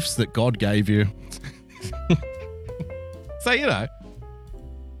the gifts that God gave you? So,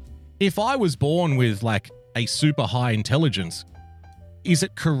 if I was born with a super high intelligence, is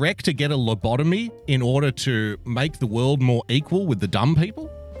it correct to get a lobotomy in order to make the world more equal with the dumb people?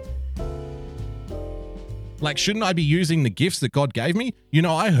 Shouldn't I be using the gifts that God gave me?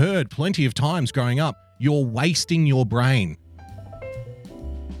 I heard plenty of times growing up, you're wasting your brain.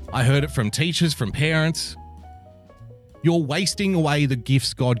 I heard it from teachers, from parents. You're wasting away the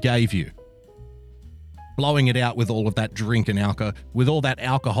gifts God gave you. Blowing it out with all of that drink and alcohol, with all that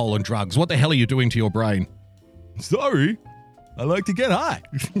alcohol and drugs. What the hell are you doing to your brain? Sorry, I like to get high.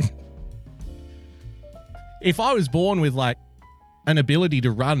 If I was born with an ability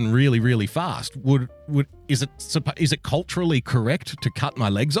to run really, really fast, is it culturally correct to cut my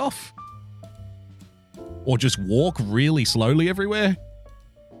legs off? Or just walk really slowly everywhere?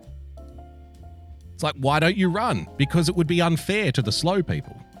 It's why don't you run? Because it would be unfair to the slow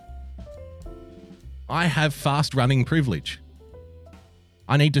people. I have fast running privilege.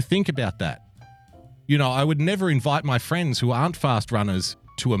 I need to think about that. I would never invite my friends who aren't fast runners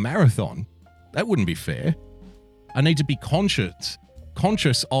to a marathon. That wouldn't be fair. I need to be conscious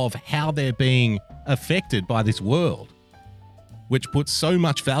of how they're being affected by this world, which puts so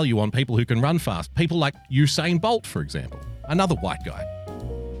much value on people who can run fast. People like Usain Bolt, for example, another white guy.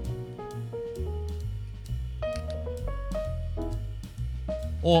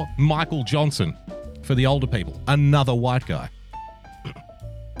 Or Michael Johnson, for the older people, another white guy,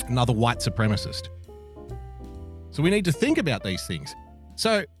 another white supremacist. So we need to think about these things.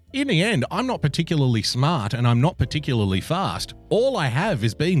 So in the end, I'm not particularly smart and I'm not particularly fast. All I have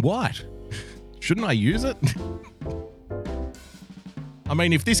is being white. Shouldn't I use it? I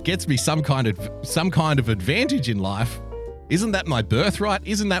mean, if this gets me some kind of advantage in life, isn't that my birthright?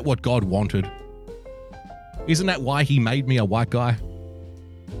 Isn't that what God wanted? Isn't that why he made me a white guy?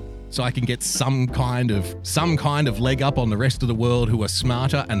 So I can get some kind of leg up on the rest of the world who are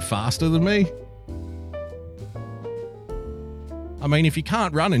smarter and faster than me? I mean, if you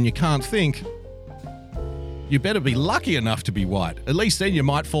can't run and you can't think, you better be lucky enough to be white. At least then you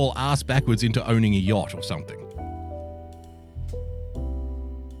might fall ass backwards into owning a yacht or something.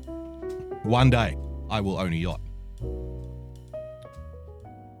 One day, I will own a yacht.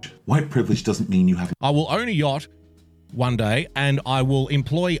 White privilege doesn't mean you have... I will own a yacht one day, and I will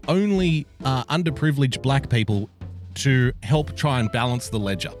employ only underprivileged black people to help try and balance the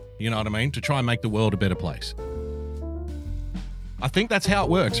ledger. You know what I mean? To try and make the world a better place. I think that's how it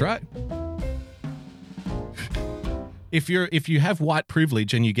works, right? If you have white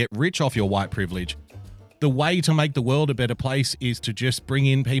privilege and you get rich off your white privilege, the way to make the world a better place is to just bring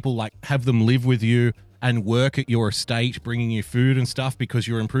in people, have them live with you and work at your estate, bringing you food and stuff because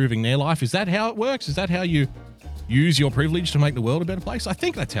you're improving their life. Is that how it works? Is that how you use your privilege to make the world a better place? I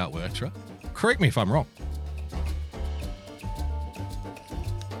think that's how it works, right? Correct me if I'm wrong.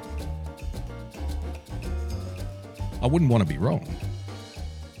 I wouldn't want to be wrong.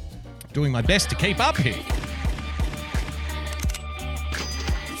 Doing my best to keep up here.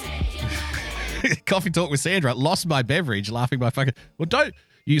 Coffee Talk with Sandra. Lost my beverage, laughing my fucking... Well, don't...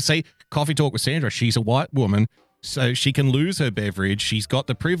 You see, Coffee Talk with Sandra, she's a white woman, so she can lose her beverage. She's got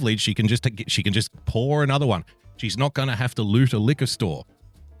the privilege. She can just pour another one. She's not going to have to loot a liquor store.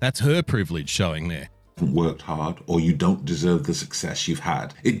 That's her privilege showing there. Worked hard, or you don't deserve the success you've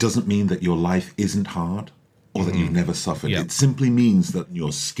had. It doesn't mean that your life isn't hard or that you've never suffered. Yep. It simply means that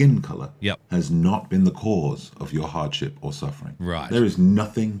your skin color Yep. has not been the cause of your hardship or suffering. Right. There is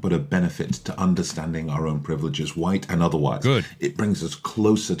nothing but a benefit to understanding our own privileges, white and otherwise. Good. It brings us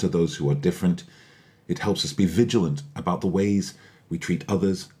closer to those who are different. It helps us be vigilant about the ways we treat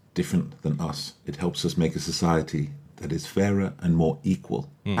others different than us. It helps us make a society that is fairer and more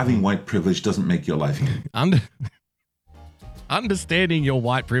equal. Mm-hmm. Having white privilege doesn't make your life easy. Understanding your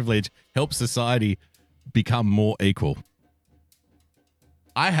white privilege helps society become more equal.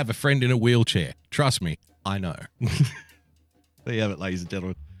 I have a friend in a wheelchair. Trust me, I know. There you have it, ladies and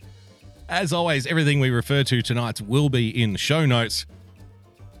gentlemen. As always, everything we refer to tonight will be in the show notes.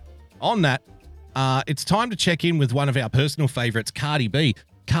 On that, it's time to check in with one of our personal favorites, Cardi B.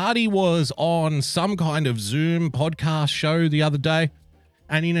 Cardi was on some kind of Zoom podcast show the other day,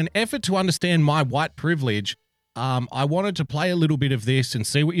 and in an effort to understand my white privilege, I wanted to play a little bit of this and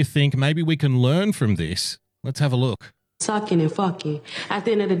see what you think. Maybe we can learn from this. Let's have a look. Sucking and fucking. At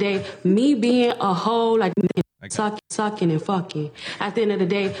the end of the day, me being a hoe, like sucking and fucking. At the end of the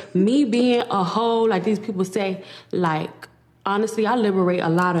day, me being a hoe, like these people say, like, honestly, I liberate a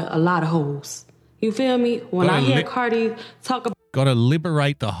lot of hoes. You feel me? When I hear Cardi talk about... Gotta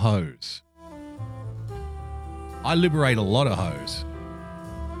liberate the hoes. I liberate a lot of hoes.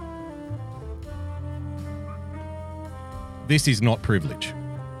 This is not privilege.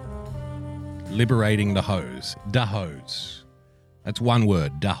 Liberating the hoes. Da hoes. That's one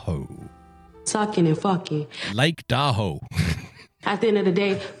word. Da ho. Sucking and fucking. Lake Tahoe. At the end of the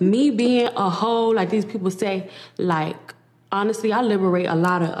day, me being a hoe, like these people say, like, honestly, I liberate a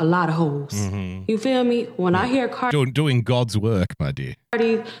lot of hoes. Mm-hmm. You feel me? When I hear Cardi... Doing God's work, my dear.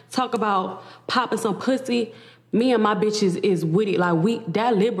 Cardi talk about popping some pussy... Me and my bitches is witty. Like,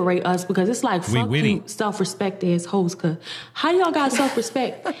 that liberate us because it's like, fuck you, self-respect as hoes. Cause how y'all got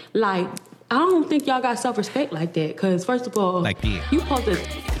self-respect? Like, I don't think y'all got self-respect like that. Cause first of all, like you supposed to...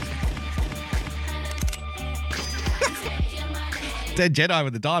 Dead Jedi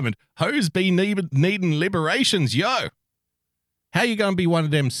with the diamond. Hoes be needing liberations, yo. How you gonna be one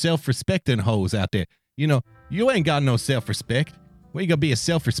of them self-respecting hoes out there? You know, you ain't got no self-respect. What you gonna be a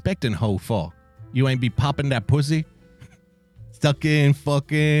self-respecting hoe for? You ain't be popping that pussy? Sucking,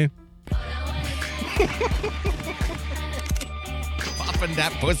 fucking. Popping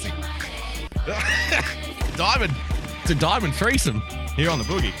that pussy. Diamond. It's a diamond threesome here on the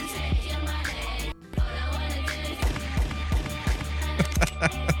boogie.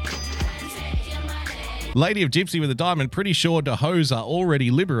 Lady of Gypsy with a diamond. Pretty sure the hoes are already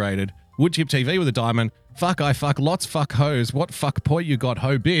liberated. Woodchip TV with a diamond. Fuck, I fuck lots fuck hoes. What fuck point you got,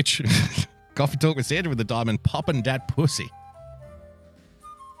 hoe bitch? Coffee Talk with Sandra with the diamond, popping that pussy.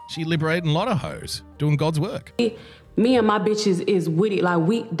 She liberating a lot of hoes, doing God's work. Me and my bitches is witty.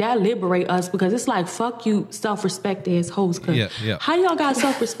 Like, that liberate us because it's like, fuck you, self-respect as hoes. Yeah. How y'all got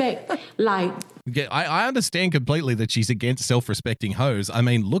self-respect? Like... Yeah, I understand completely that she's against self-respecting hoes. I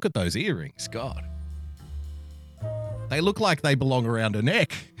mean, look at those earrings. God. They look like they belong around her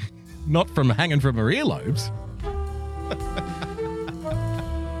neck, not from hanging from her earlobes.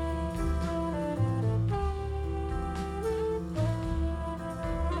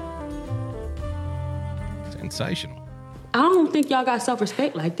 Sensational. I don't think y'all got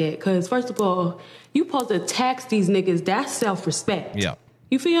self-respect like that. Because, first of all, you supposed to tax these niggas. That's self-respect. Yeah.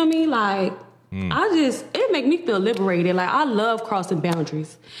 You feel me? Like, it make me feel liberated. Like, I love crossing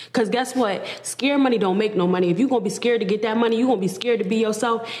boundaries. Because guess what? Scared money don't make no money. If you going to be scared to get that money, you going to be scared to be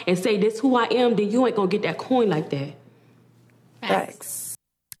yourself and say, this who I am, then you ain't going to get that coin like that. Thanks.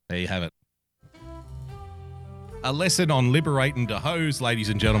 There you have it. A lesson on liberating the hoes, ladies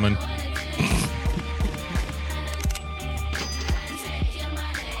and gentlemen.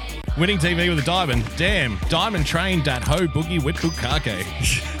 Winning TV with a diamond. Damn, diamond trained that hoe boogie with bukake.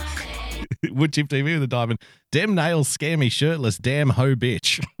 Woodchip TV with a diamond. Dem nails scare me shirtless. Damn hoe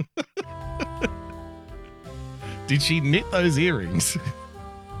bitch. Did she knit those earrings?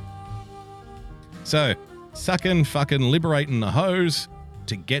 So, sucking, fucking liberating the hoes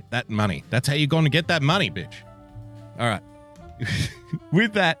to get that money. That's how you're going to get that money, bitch. All right.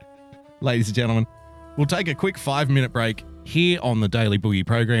 With that, ladies and gentlemen, we'll take a quick 5-minute break here on the Daily Boogie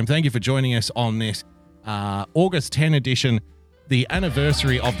program. Thank you for joining us on this August 10 edition, the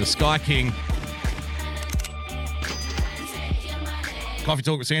anniversary of the Sky King. Coffee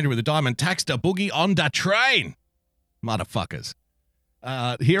Talk with Sandra with a diamond. Tax the boogie on the train. Motherfuckers.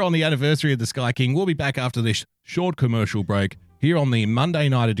 Here on the anniversary of the Sky King, we'll be back after this short commercial break here on the Monday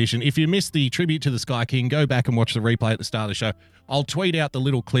night edition. If you missed the tribute to the Sky King, go back and watch the replay at the start of the show. I'll tweet out the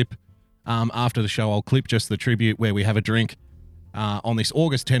little clip after the show. I'll clip just the tribute where we have a drink on this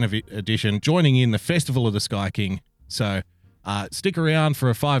August 10 edition, joining in the Festival of the Sky King. So stick around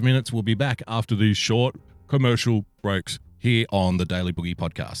for 5 minutes. We'll be back after these short commercial breaks here on the Daily Boogie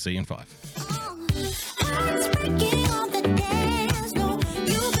podcast. See you in 5.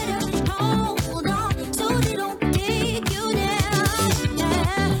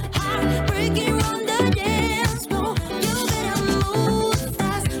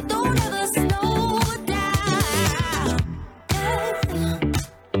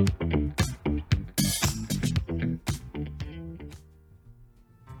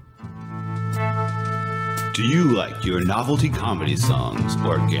 like your novelty comedy songs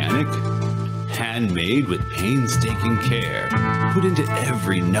organic, handmade with painstaking care, put into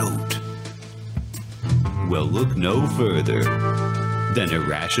every note? Well, look no further than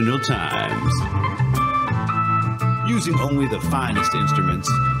Irrational Times. Using only the finest instruments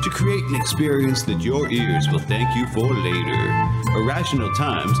to create an experience that your ears will thank you for later. Irrational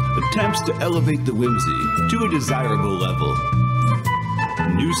Times attempts to elevate the whimsy to a desirable level.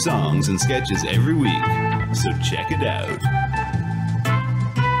 New songs and sketches every week, so check it out.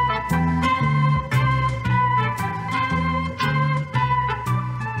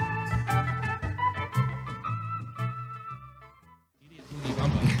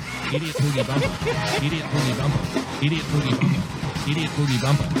 Idiot Boogie Bumper. Idiot Boogie Bumper. Idiot Boogie Bumper. Idiot Boogie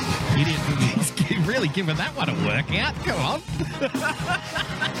Bumper. Idiot Boogie. He's really giving that one a workout. Go on.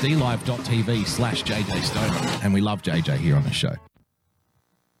 DLive.tv/JJ Stoner. And we love JJ here on the show.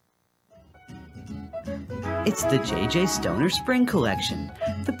 It's the JJ Stoner Spring Collection.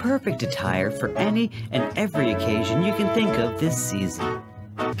 The perfect attire for any and every occasion you can think of this season.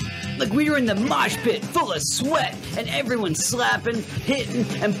 Like we were in the mosh pit full of sweat and everyone's slapping, hitting,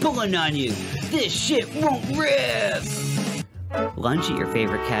 and pulling on you. This shit won't rip! Lunch at your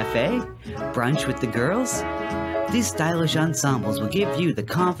favorite cafe? Brunch with the girls? These stylish ensembles will give you the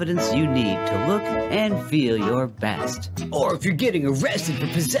confidence you need to look and feel your best. Or if you're getting arrested for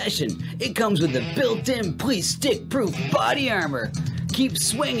possession, it comes with a built-in police stick-proof body armor. Keep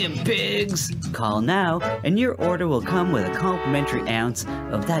swinging, pigs! Call now, and your order will come with a complimentary ounce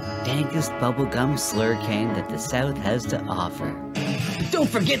of that dankest bubblegum slurricane that the South has to offer. Don't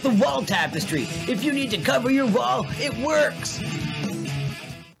forget the wall tapestry. If you need to cover your wall, it works.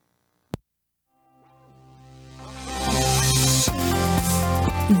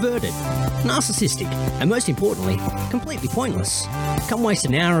 Inverted, narcissistic, and most importantly, completely pointless. Come waste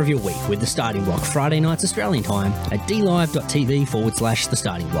an hour of your week with The Starting Block Friday nights Australian time at dlive.tv/The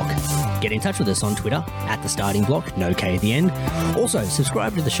Starting Block. Get in touch with us on Twitter at The Starting Block, no K at the end. Also,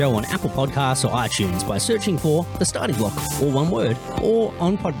 subscribe to the show on Apple Podcasts or iTunes by searching for The Starting Block, all one word, or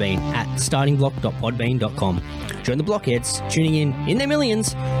on Podbean at thestartingblock.podbean.com. Join the blockheads tuning in their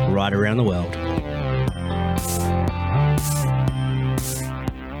millions right around the world.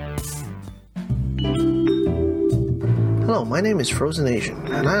 Hello, my name is Frozen Asian,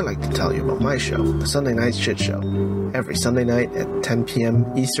 and I'd like to tell you about my show, The Sunday Night Shit Show, every Sunday night at 10 p.m.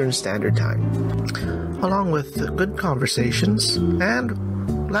 Eastern Standard Time. Along with good conversations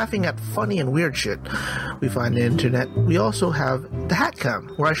and laughing at funny and weird shit we find on the internet, we also have the Hat Cam,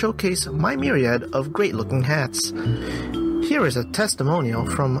 where I showcase my myriad of great-looking hats. Here is a testimonial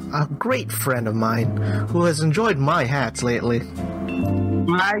from a great friend of mine who has enjoyed my hats lately.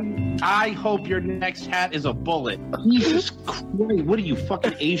 I hope your next hat is a bullet. Jesus Christ, what are you,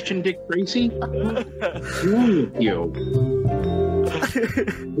 fucking Asian Dick Tracy? What's wrong with you?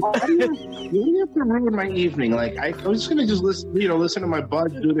 Why do you have to ruin my evening? Like, I was gonna just listen to my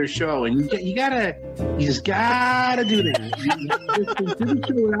buds do their show, and you just gotta do this. You do the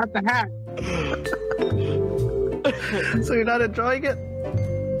show without the hat. So you're not enjoying it?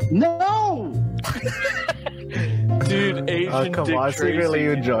 No! Dude, Asian come Dick on, Tracy. secretly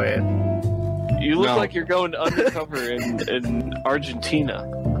you enjoy it. You look like you're going undercover in Argentina,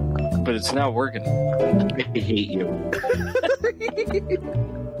 but it's not working. I hate you.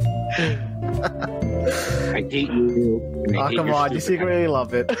 I hate you. Come on, you secretly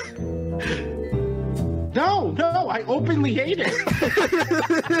love it. No, I openly hate it.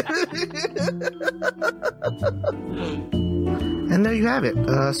 And there you have it.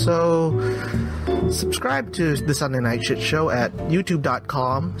 So subscribe to the Sunday Night Shit Show at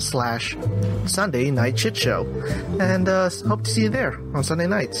youtube.com/Sunday Night Shit Show. And hope to see you there on Sunday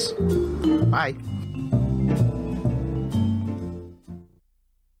nights. Bye.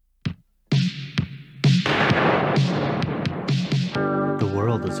 The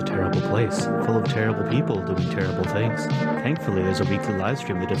world is a terrible place, full of terrible people doing terrible things. Thankfully, there's a weekly live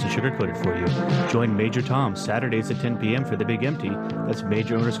stream that doesn't sugarcoat it for you. Join Major Tom Saturdays at 10 p.m. for The Big Empty. That's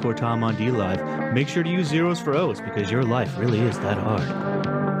Major_Tom on DLive. Make sure to use zeros for O's because your life really is that hard.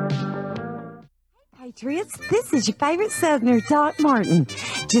 Patriots, this is your favorite Southerner, Doc Martin.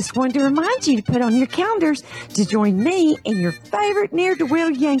 Just wanted to remind you to put on your calendars to join me and your favorite ne'er-do-well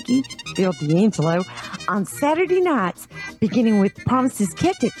Yankee, Phil D'Angelo, on Saturday nights, beginning with Promises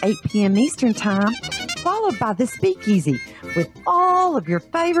Kept at 8 p.m. Eastern Time, followed by The Speakeasy with all of your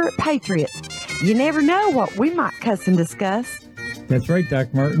favorite Patriots. You never know what we might cuss and discuss. That's right,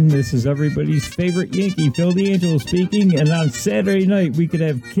 Doc Martin. This is everybody's favorite Yankee, Phil D'Angelo speaking. And on Saturday night, we could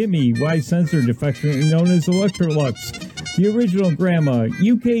have Kimmy, Y Censored, affectionately known as Electrolux, the original Grandma,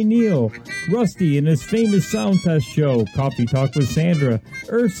 UK Neil, Rusty and his famous sound test show, Coffee Talk with Sandra,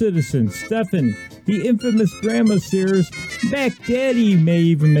 Earth Citizen, Stefan, the infamous Grandma Sears, Mac Daddy may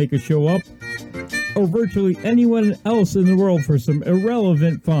even make a show up, or virtually anyone else in the world for some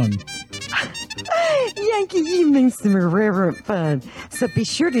irrelevant fun. Yankee evenings, some irreverent fun. So be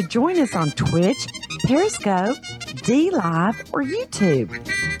sure to join us on Twitch, Periscope, D-Live, or YouTube.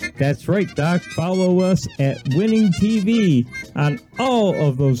 That's right, Doc. Follow us at Winning TV on all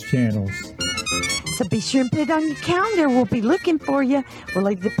of those channels. So be sure and put it on your calendar. We'll be looking for you. We'll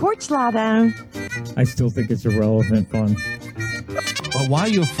leave the porch light on. I still think it's irrelevant fun. Well, why are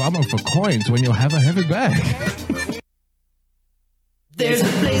you farming for coins when you have a heavy bag? There's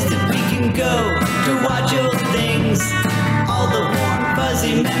a place that we can go to watch old things. All the warm,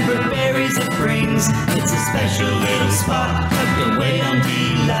 fuzzy member berries it brings. It's a special little spot tucked away on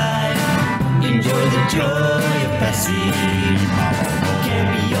D-Live. Enjoy the joy of Bessie.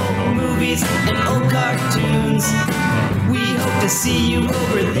 Cameo movies and old cartoons. We hope to see you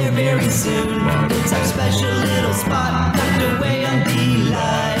over there very soon. It's our special little spot tucked away on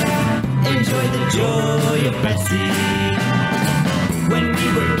D-Live. Enjoy the joy of Bessie. When we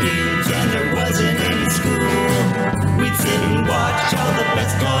were kids and there wasn't any school, we'd sit and watch all the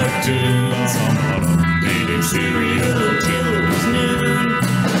best cartoons, eating cereal until it was noon.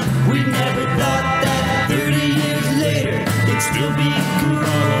 We never thought that 30 years later it'd still be cool.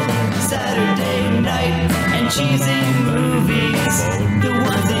 Saturday night and cheesy movies, the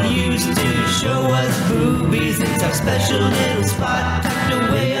ones that used to show us boobies. It's our special little spot tucked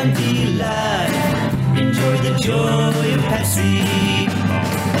away on D-Live. Enjoy the joy of Bessie.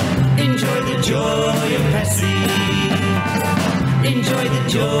 Enjoy the joy of Bessie. Enjoy the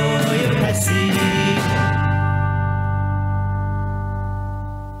joy of Bessie.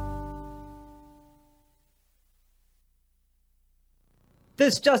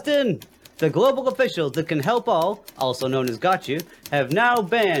 This just in. The global officials that can help all, also known as Got You, have now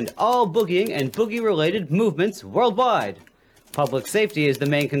banned all boogieing and boogie-related movements worldwide. Public safety is the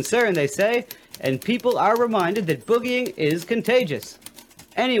main concern, they say, and people are reminded that boogieing is contagious.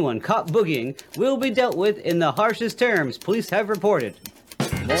 Anyone caught boogieing will be dealt with in the harshest terms police have reported.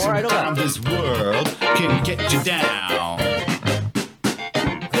 More idle Sometimes this world can get you down.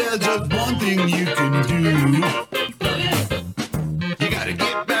 There's just one thing you can do. You gotta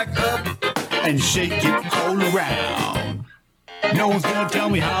get back up and shake it all around. No one's gonna tell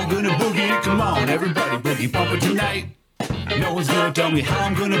me how I'm gonna boogie. Come on, everybody boogie bumper tonight. No one's gonna tell me how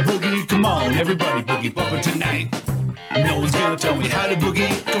I'm gonna boogie. Come on, everybody boogie bumper tonight. No one's gonna tell me how to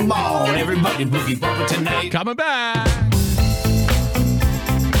boogie. Come on, everybody boogie bumper tonight. Coming back.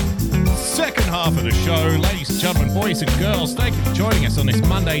 Second half of the show, ladies and gentlemen, boys and girls, thank you for joining us on this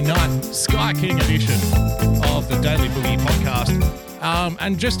Monday night Sky King edition of the Daily Boogie podcast.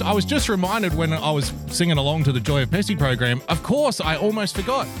 I was just reminded when I was singing along to the Joy of Bessie program, of course, I almost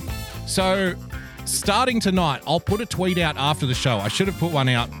forgot. So, starting tonight, I'll put a tweet out after the show. I should have put one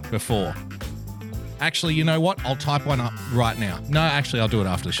out before. Actually, you know what? I'll type one up right now. No, actually, I'll do it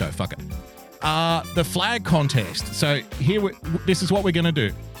after the show. Fuck it. The flag contest. So this is what we're going to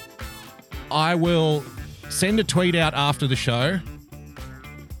do. I will send a tweet out after the show.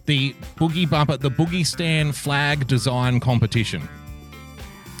 The Boogie Bumper, the Boogie Stand flag design competition.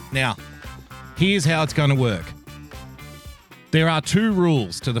 Now, here's how it's going to work. There are 2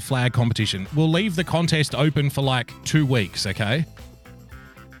 rules to the flag competition. We'll leave the contest open for like 2 weeks, okay?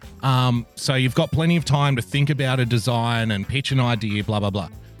 So you've got plenty of time to think about a design and pitch an idea, blah, blah, blah.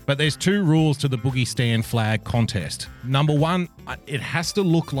 But there's 2 rules to the Boogie Stand flag contest. Number 1, it has to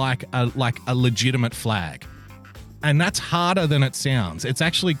look like a legitimate flag. And that's harder than it sounds. It's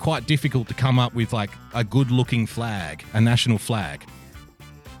actually quite difficult to come up with like a good-looking flag, a national flag.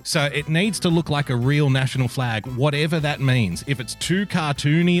 So it needs to look like a real national flag, whatever that means. If it's too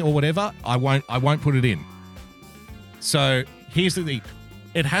cartoony or whatever, I won't put it in. So here's the thing.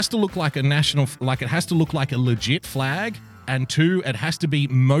 It has to look like a national, like it has to look like a legit flag. And 2, it has to be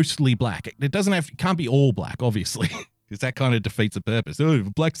mostly black. It can't be all black, obviously, because that kind of defeats the purpose. Oh,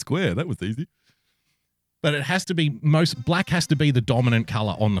 black square, that was easy. But it has to be black has to be the dominant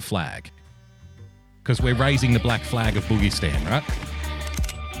color on the flag. Because we're raising the black flag of Boogie Stand, right?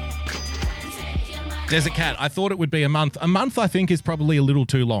 Desert Cat, I thought it would be a month. A month, I think, is probably a little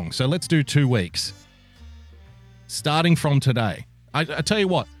too long. So let's do 2 weeks. Starting from today. I tell you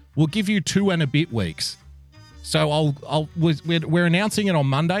what, we'll give you 2 and a bit weeks. So we're announcing it on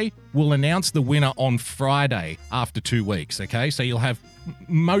Monday. We'll announce the winner on Friday after 2 weeks, okay? So you'll have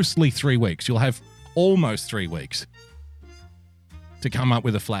mostly 3 weeks. You'll have almost 3 weeks to come up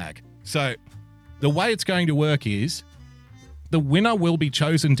with a flag. So the way it's going to work is the winner will be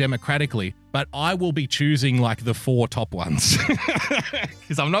chosen democratically, but I will be choosing like the 4 top ones.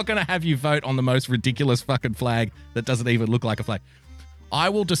 Because I'm not going to have you vote on the most ridiculous fucking flag that doesn't even look like a flag. I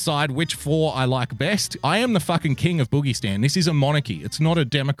will decide which 4 I like best. I am the fucking king of Boogiestan. This is a monarchy. It's not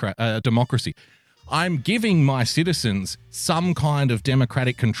a democracy. I'm giving my citizens some kind of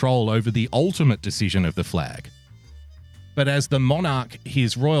democratic control over the ultimate decision of the flag. But as the monarch,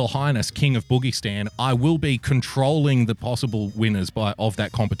 His Royal Highness, King of Boogiestan, I will be controlling the possible winners of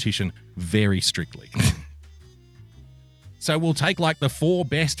that competition very strictly. So we'll take like the 4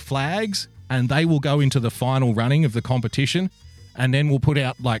 best flags and they will go into the final running of the competition. And then we'll put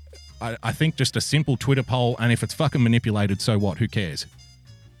out like, I think just a simple Twitter poll. And if it's fucking manipulated, so what? Who cares?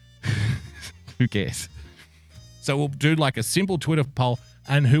 Who cares? So we'll do like a simple Twitter poll.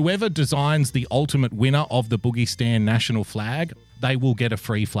 And whoever designs the ultimate winner of the Boogiestan national flag, they will get a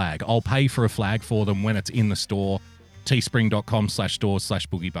free flag. I'll pay for a flag for them when it's in the store,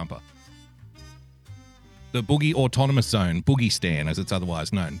 teespring.com/stores/boogiebumper. The Boogie Autonomous Zone, Boogiestan as it's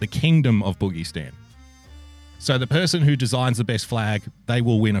otherwise known, the Kingdom of Boogiestan. So the person who designs the best flag, they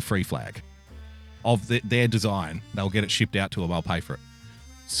will win a free flag of their design. They'll get it shipped out to them. I'll pay for it.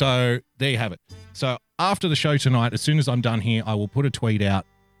 So there you have it. So after the show tonight, as soon as I'm done here, I will put a tweet out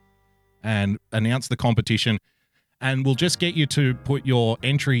and announce the competition. And we'll just get you to put your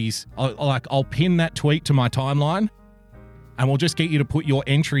entries. I'll pin that tweet to my timeline. And we'll just get you to put your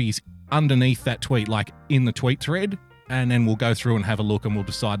entries underneath that tweet, like in the tweet thread. And then we'll go through and have a look and we'll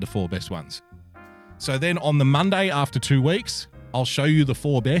decide the 4 best ones. So then on the Monday after 2 weeks, I'll show you the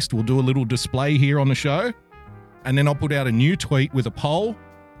 4 best. We'll do a little display here on the show. And then I'll put out a new tweet with a poll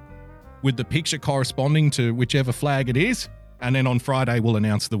with the picture corresponding to whichever flag it is. And then on Friday, we'll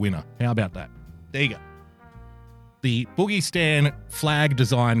announce the winner. How about that? There you go. The Boogiestan flag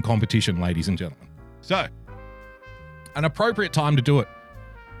design competition, ladies and gentlemen. So, an appropriate time to do it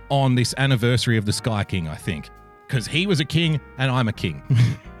on this anniversary of the Sky King, I think. Because he was a king and I'm a king.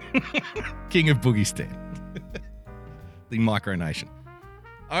 King of Boogiestan. The micronation.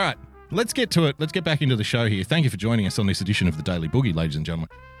 All right, let's get to it. Let's get back into the show here. Thank you for joining us on this edition of the Daily Boogie, ladies and gentlemen.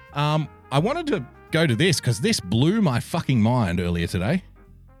 I wanted to go to this because this blew my fucking mind earlier today.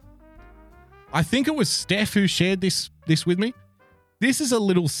 I think it was Steph who shared this with me. This is a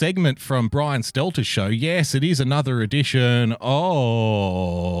little segment from Brian Stelter's show. Yes, it is another edition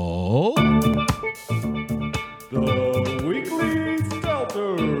of The Weekly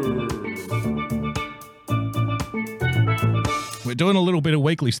Stelter. We're doing a little bit of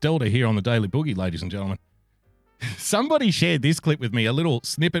Weekly Stelter here on the Daily Boogie, ladies and gentlemen. Somebody shared this clip with me, a little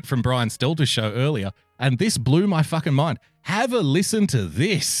snippet from Brian Stelter's show earlier, and this blew my fucking mind. Have a listen to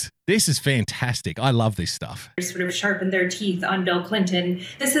this. This is fantastic. I love this stuff. Sort of sharpened their teeth on Bill Clinton.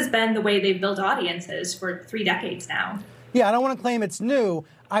 This has been the way they've built audiences for 3 decades now. Yeah, I don't want to claim it's new.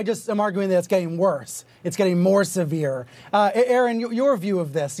 I just am arguing that it's getting worse. It's getting more severe. Aaron, your view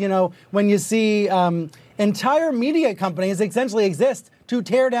of this, you know, when you see entire media companies essentially exist to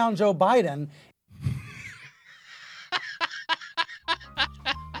tear down Joe Biden.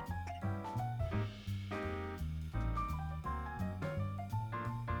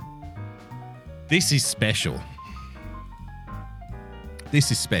 This is special. This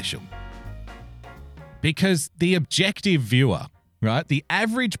is special. Because the objective viewer, right, the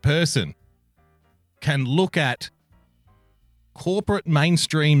average person can look at corporate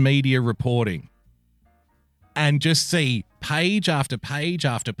mainstream media reporting and just see page after page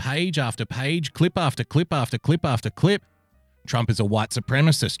after page after page, clip after clip after clip after clip. Trump is a white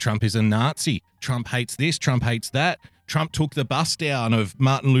supremacist. Trump is a Nazi. Trump hates this. Trump hates that. Trump took the bust down of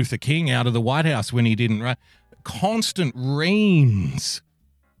Martin Luther King out of the White House when he didn't. Right? Constant reams.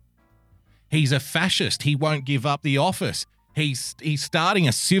 He's a fascist. He won't give up the office. He's starting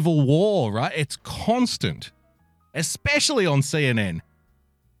a civil war, right? It's constant, especially on CNN.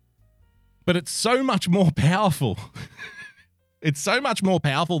 But it's so much more powerful. It's so much more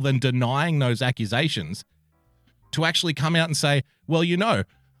powerful than denying those accusations to actually come out and say, well, you know,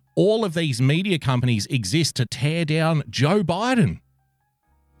 all of these media companies exist to tear down Joe Biden.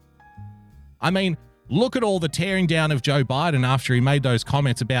 I mean, look at all the tearing down of Joe Biden after he made those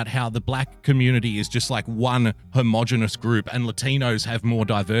comments about how the black community is just like one homogenous group and Latinos have more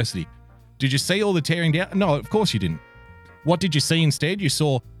diversity. Did you see all the tearing down? No, of course you didn't. What did you see instead? You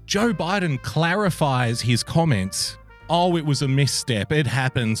saw Joe Biden clarifies his comments. Oh, it was a misstep. It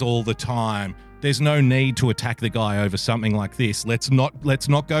happens all the time. There's no need to attack the guy over something like this. Let's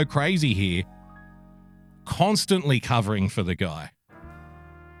not go crazy here. Constantly covering for the guy.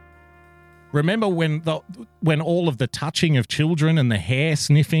 Remember when all of the touching of children and the hair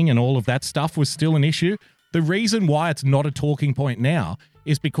sniffing and all of that stuff was still an issue? The reason why it's not a talking point now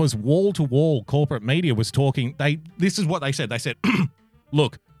is because wall-to-wall corporate media was talking. This is what they said. They said,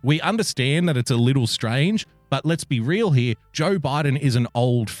 look, we understand that it's a little strange, but let's be real here. Joe Biden is an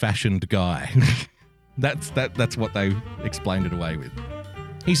old-fashioned guy. That's what they explained it away with.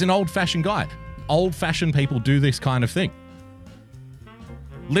 He's an old-fashioned guy. Old-fashioned people do this kind of thing.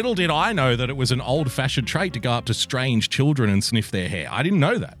 Little did I know that it was an old-fashioned trait to go up to strange children and sniff their hair. I didn't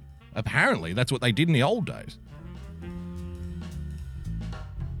know that. Apparently, that's what they did in the old days.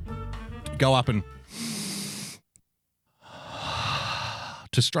 Go up and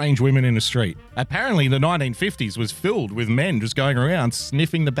to strange women in the street. Apparently, the 1950s was filled with men just going around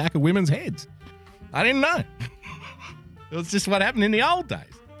sniffing the back of women's heads. I didn't know. It was just what happened in the old days.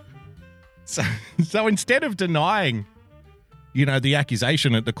 So instead of denying, the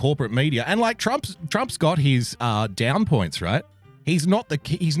accusation at the corporate media, and like Trump's got his down points, right? He's not a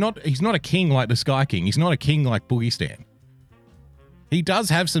king like the Sky King. He's not a king like Boogie Stan. He does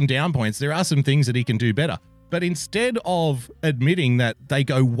have some down points. There are some things that he can do better. But instead of admitting that they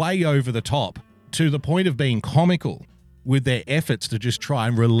go way over the top to the point of being comical with their efforts to just try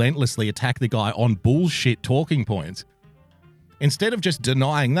and relentlessly attack the guy on bullshit talking points, instead of just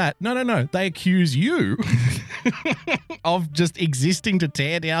denying that, no, they accuse you of just existing to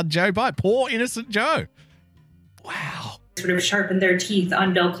tear down Joe Biden. Poor innocent Joe. Wow. Sort of sharpened their teeth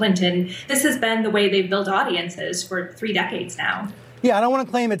on Bill Clinton. This has been the way they've built audiences for 3 decades now. Yeah, I don't want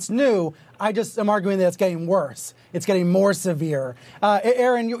to claim it's new. I just am arguing that it's getting worse. It's getting more severe.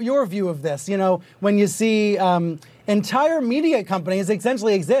 Aaron, your view of this, when you see entire media companies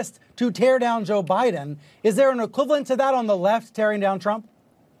essentially exist to tear down Joe Biden, is there an equivalent to that on the left tearing down Trump?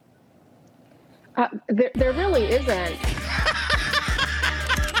 There really isn't.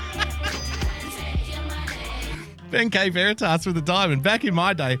 Ben K. Veritas with the diamond. Back in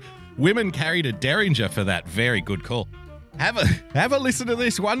my day, women carried a Derringer for that. Very good call. Have a listen to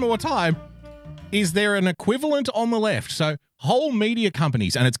this one more time. Is there an equivalent on the left? So whole media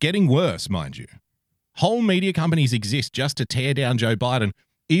companies, and it's getting worse, mind you. Whole media companies exist just to tear down Joe Biden.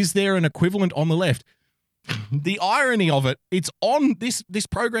 Is there an equivalent on the left? The irony of it, it's on this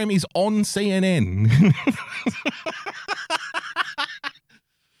program is on CNN.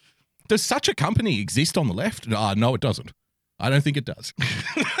 Does such a company exist on the left? No, it doesn't. I don't think it does.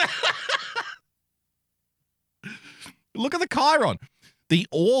 Look at the Chiron. The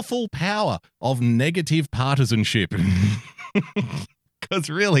awful power of negative partisanship. Because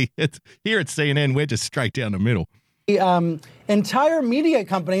really, here at CNN, we're just straight down the middle. Entire media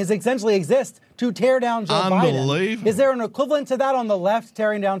companies essentially exist to tear down Joe Biden. Unbelievable. Is there an equivalent to that on the left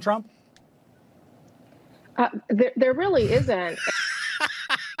tearing down Trump? There really isn't.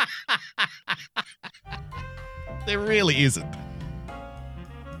 There really isn't.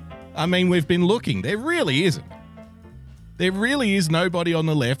 I mean, we've been looking. There really isn't. There really is nobody on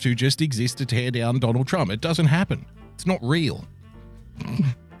the left who just exists to tear down Donald Trump. It doesn't happen. It's not real.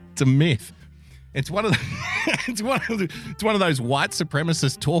 It's a myth. It's one of those white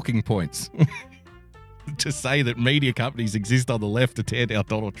supremacist talking points to say that media companies exist on the left to tear down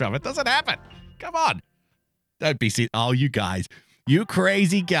Donald Trump. It doesn't happen. Come on. Don't be silly. Oh, you guys. You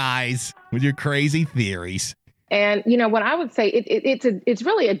crazy guys with your crazy theories. And, what I would say, it's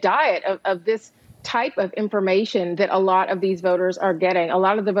really a diet of this type of information that a lot of these voters are getting. A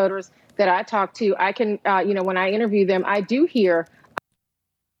lot of the voters that I talk to, I can, when I interview them, I do hear.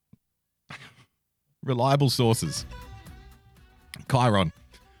 Reliable sources. Chiron.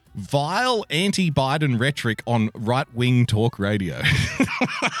 Vile anti-Biden rhetoric on right-wing talk radio.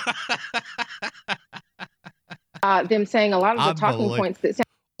 Them saying a lot of the talking points that sound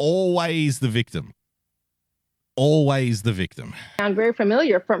always the victim. Always the victim. Sound very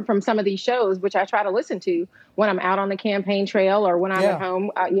familiar from some of these shows, which I try to listen to when I'm out on the campaign trail or when I'm at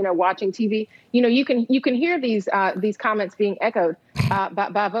home, watching TV. You can hear these comments being echoed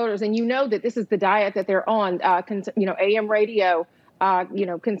by voters, and that this is the diet that they're on. AM radio,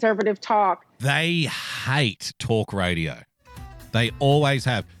 conservative talk. They hate talk radio. They always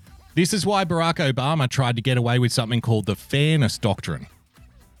have. This is why Barack Obama tried to get away with something called the Fairness Doctrine.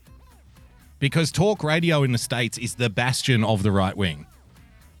 Because talk radio in the States is the bastion of the right wing.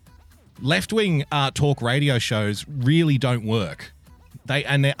 Left-wing talk radio shows really don't work.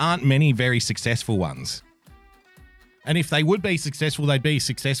 There aren't many very successful ones. And if they would be successful, they'd be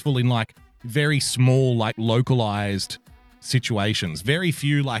successful in very small, localized situations. Very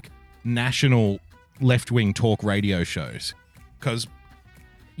few national left-wing talk radio shows. Because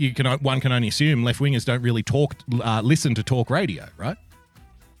one can only assume left-wingers don't really listen to talk radio, right?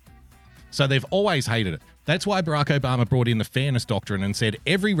 So they've always hated it. That's why Barack Obama brought in the fairness doctrine and said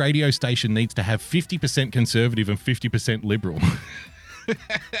every radio station needs to have 50% conservative and 50% liberal.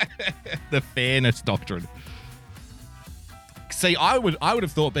 The fairness doctrine. See, I would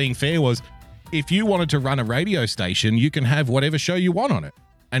have thought being fair was if you wanted to run a radio station, you can have whatever show you want on it.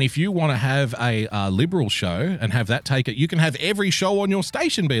 And if you want to have a liberal show and have that take it, you can have every show on your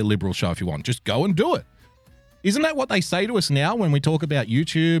station be a liberal show if you want. Just go and do it. Isn't that what they say to us now when we talk about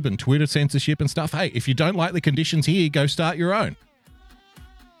YouTube and Twitter censorship and stuff? Hey, if you don't like the conditions here, go start your own.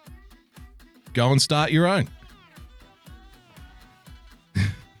 Go and start your own.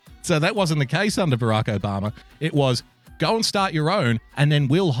 So that wasn't the case under Barack Obama. It was go and start your own, and then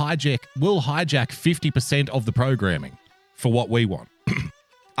we'll hijack 50% of the programming for what we want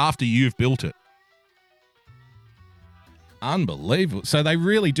after you've built it. Unbelievable. So they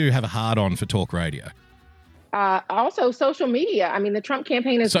really do have a hard-on for talk radio. Also, social media. I mean, the Trump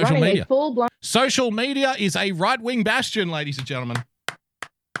campaign is Social running media. a full-blown... Social media is a right-wing bastion, ladies and gentlemen.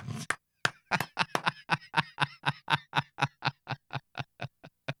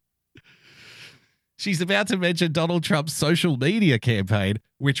 She's about to mention Donald Trump's social media campaign,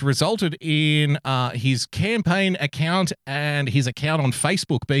 which resulted in his campaign account and his account on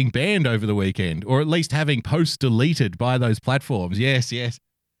Facebook being banned over the weekend, or at least having posts deleted by those platforms. Yes, yes.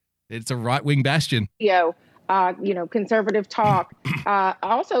 It's a right-wing bastion. Conservative talk.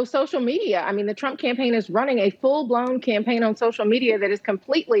 Also, social media. I mean, the Trump campaign is running a full-blown campaign on social media that is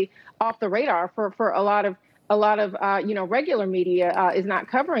completely off the radar for a lot of regular media is not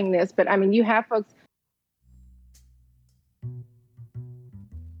covering this. But I mean, you have folks.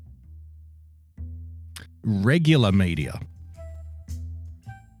 Regular media.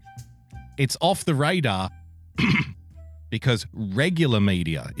 It's off the radar because regular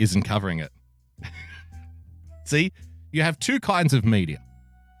media isn't covering it. See, you have two kinds of media.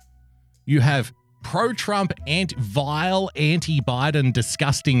 You have pro-Trump, vile, anti-Biden,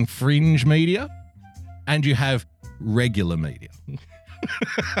 disgusting fringe media, and you have regular media.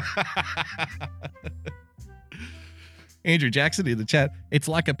 Andrew Jackson in the chat, it's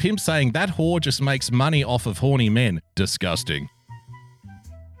like a pimp saying that whore just makes money off of horny men. Disgusting.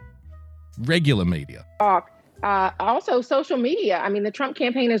 Regular media. Also, social media. I mean, the Trump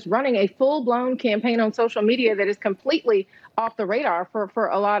campaign is running a full-blown campaign on social media that is completely off the radar for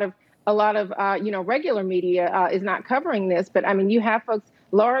a lot of regular media is not covering this. But I mean, you have folks,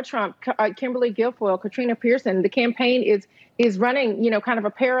 Laura Trump, Kimberly Guilfoyle, Katrina Pearson. The campaign is running, kind of a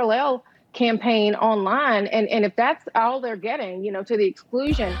parallel campaign online, and if that's all they're getting, to the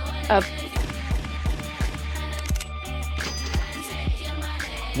exclusion of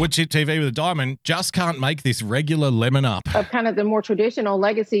Woodchip TV with a diamond just can't make this regular lemon up. Of kind of the more traditional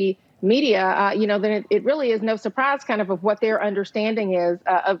legacy media, then it really is no surprise kind of what their understanding is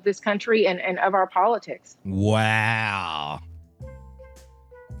of this country and of our politics. Wow.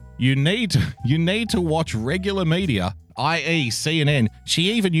 You need to watch regular media, i.e. CNN.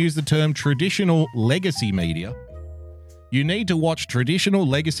 She even used the term traditional legacy media. You need to watch traditional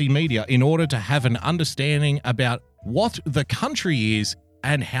legacy media in order to have an understanding about what the country is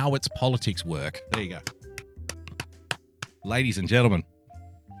and how its politics work. There you go. Ladies and gentlemen,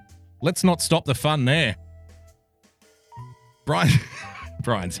 let's not stop the fun there.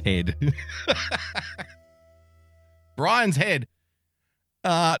 Brian's head. Brian's head.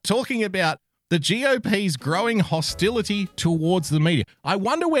 Talking about the GOP's growing hostility towards the media. I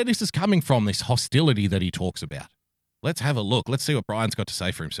wonder where this is coming from, this hostility that he talks about. Let's have a look. Let's see what Brian's got to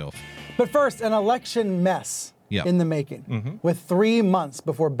say for himself. But first, an election mess in the making, with 3 months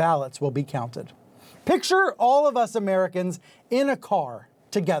before ballots will be counted. Picture all of us Americans in a car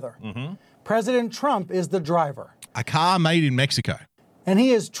together. President Trump is the driver. A car made in Mexico. And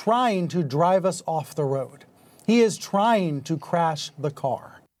he is trying to drive us off the road. He is trying to crash the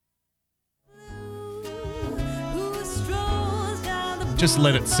car. Just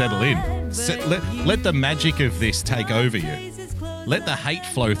let it settle in. Let the magic of this take over you. Let the hate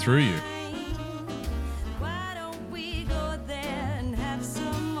flow through you.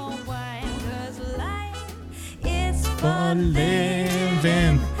 For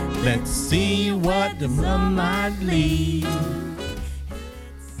living, let's see what the run might lead.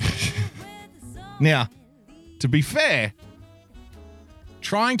 Now, to be fair,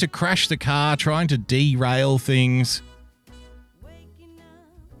 trying to crash the car, trying to derail things,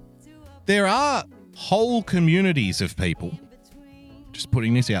 there are whole communities of people, just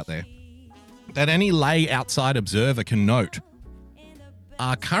putting this out there, that any lay outside observer can note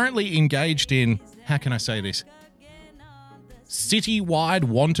are currently engaged in, how can I say this, city-wide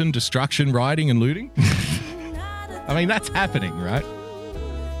wanton destruction, rioting and looting. I mean, that's happening, right?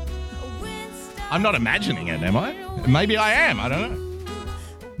 I'm not imagining it, am I? Maybe I am. I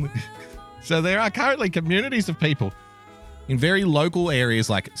don't know. So there are currently communities of people in very local areas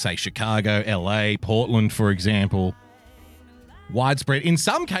like, say, Chicago, LA, Portland, for example, widespread, in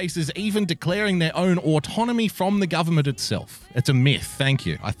some cases even declaring their own autonomy from the government itself. It's a myth. Thank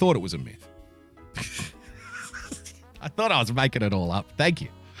you. I thought it was a myth. I thought I was making it all up. Thank you.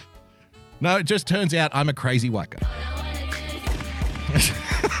 No, it just turns out I'm a crazy white guy.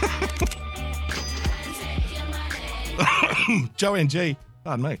 Joanne G.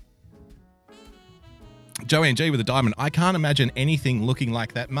 Pardon me. Joanne G with a diamond. I can't imagine anything looking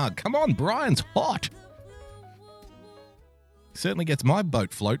like that mug. Come on, Brian's hot. Certainly gets my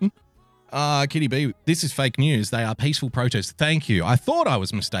boat floating. Kitty B, this is fake news. They are peaceful protests. Thank you. I thought I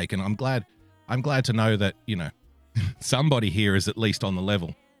was mistaken. I'm glad to know that, you know, somebody here is at least on the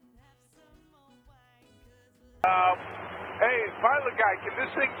level. Hey, pilot guy, can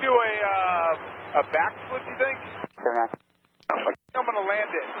this thing do a backflip, you think? I'm going to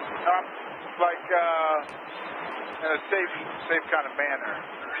land it, in a safe kind of manner.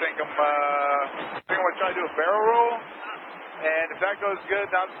 I think I'm going to try to do a barrel roll, and if that goes good,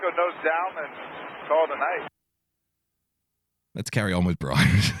 I'll just go nose down and call it a night. Let's carry on with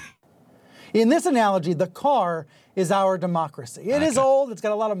Brian. In this analogy, the car is our democracy. It is old, it's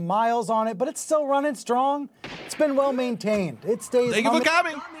got a lot of miles on it, but it's still running strong. It's been well maintained. It stays. Thank you for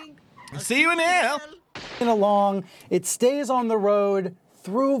coming. See you in hell. Along, it stays on the road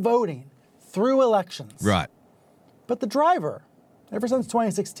through voting, through elections. Right. But the driver, ever since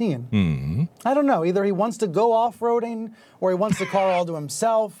 2016, I don't know, either he wants to go off-roading, or he wants the car all to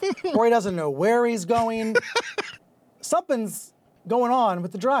himself, or he doesn't know where he's going. Something's going on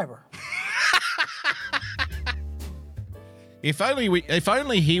with the driver. If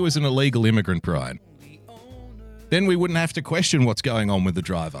only he was an illegal immigrant, Brian. Then we wouldn't have to question what's going on with the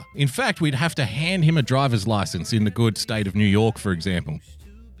driver. In fact, we'd have to hand him a driver's license in the good state of New York, for example.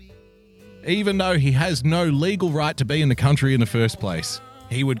 Even though he has no legal right to be in the country in the first place,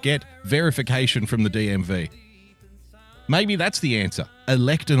 he would get verification from the DMV. Maybe that's the answer.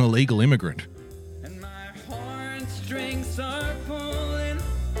 Elect an illegal immigrant. Strings are pulling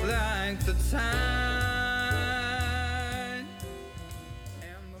like the tide.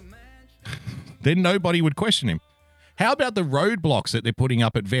 Then nobody would question him. How about the roadblocks that they're putting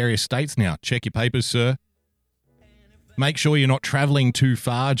up at various states now? Check your papers, sir. Make sure you're not traveling too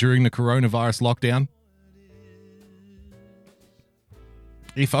far during the coronavirus lockdown.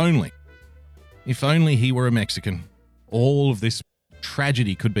 If only he were a Mexican, all of this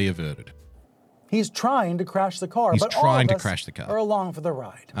tragedy could be averted. He's trying to crash the car, He's but trying all to of us crash the car. are along for the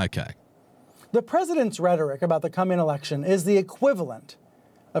ride. Okay. The president's rhetoric about the coming election is the equivalent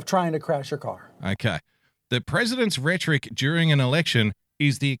of trying to crash your car. Okay. The president's rhetoric during an election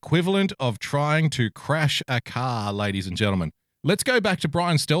is the equivalent of trying to crash a car, ladies and gentlemen. Let's go back to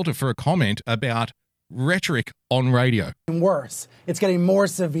Brian Stelter for a comment about rhetoric on radio. Worse. It's getting more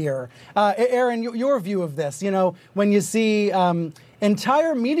severe. Aaron, your view of this, you know, when you see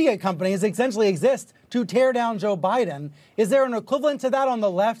entire media companies essentially exist to tear down Joe Biden, is there an equivalent to that on the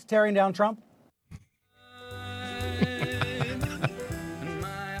left tearing down Trump?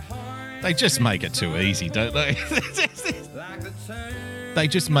 They just make it too easy, don't they? They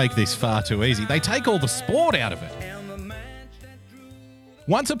just make this far too easy. They take all the sport out of it.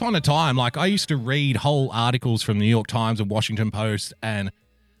 Once upon a time, like, I used to read whole articles from the New York Times and Washington Post and,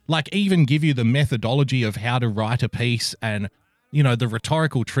 like, even give you the methodology of how to write a piece and, you know, the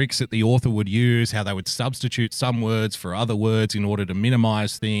rhetorical tricks that the author would use, how they would substitute some words for other words in order to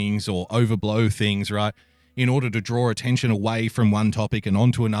minimize things or overblow things, right? In order to draw attention away from one topic and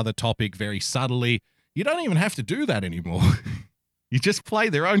onto another topic very subtly. You don't even have to do that anymore. You just play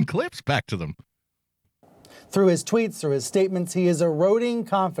their own clips back to them. Through his tweets, through his statements, he is eroding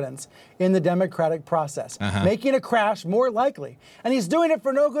confidence in the democratic process, making a crash more likely. And he's doing it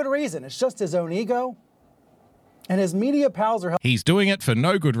for no good reason. It's just his own ego. And his media pals are He's doing it for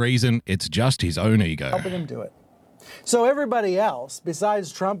no good reason. It's just his own ego. helping him do it. So everybody else,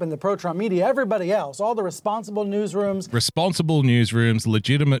 besides Trump and the pro-Trump media, everybody else, all the responsible newsrooms,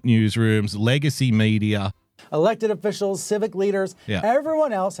 legitimate newsrooms, legacy media, elected officials, civic leaders,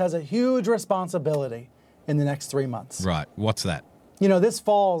 everyone else has a huge responsibility in the next 3 months. Right. What's that? You know, this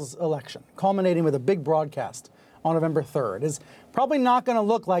fall's election, culminating with a big broadcast on November 3rd, is probably not going to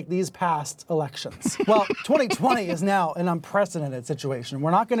look like these past elections. Well, 2020 is now an unprecedented situation.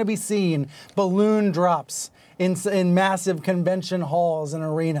 We're not going to be seeing balloon drops in massive convention halls and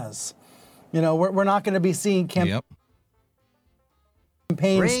arenas. You know, we're not going to be seeing campaign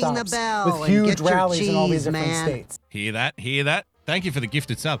stops with huge rallies in all these different states. Hear that? Hear that? Thank you for the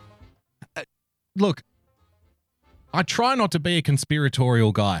gifted sub. look, I try not to be a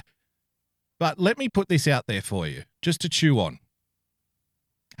conspiratorial guy, but let me put this out there for you, just to chew on.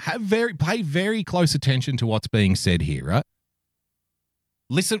 Pay very close attention to what's being said here, right?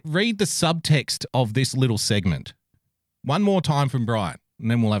 Read the subtext of this little segment. One more time from Brian, and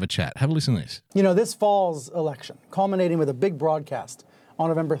then we'll have a chat. Have a listen to this. You know, this fall's election, culminating with a big broadcast on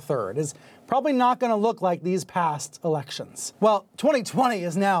November 3rd, is probably not going to look like these past elections. Well, 2020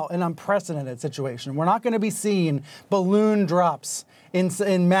 is now an unprecedented situation. We're not going to be seeing balloon drops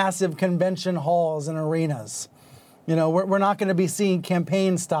in massive convention halls and arenas. You know, we're not going to be seeing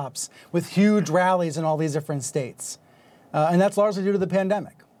campaign stops with huge rallies in all these different states. And that's largely due to the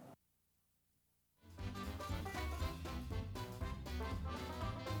pandemic.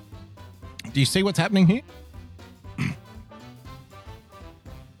 Do you see what's happening here?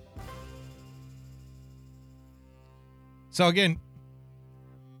 So again,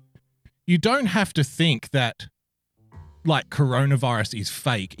 you don't have to think that like coronavirus is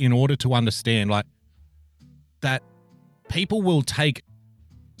fake in order to understand like that people will take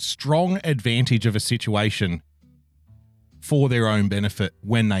strong advantage of a situation for their own benefit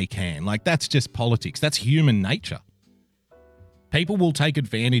when they can. Like that's just politics. That's human nature. People will take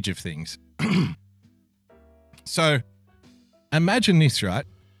advantage of things. So imagine this, right?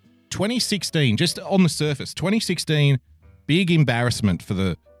 2016, just on the surface, 2016, big embarrassment for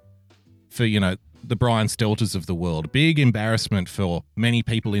the Brian Stelters of the world. Big embarrassment for many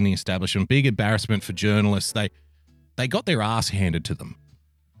people in the establishment. Big embarrassment for journalists. They got their ass handed to them.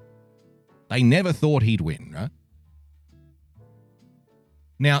 They never thought he'd win, right?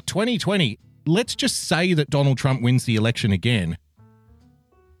 Now, 2020, let's just say that Donald Trump wins the election again.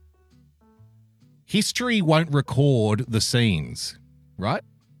 History won't record the scenes, right?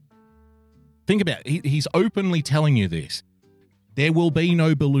 Think about it. He's openly telling you this. There will be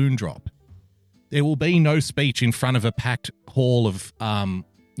no balloon drop. There will be no speech in front of a packed hall of,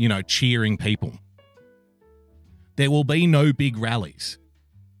 cheering people. There will be no big rallies.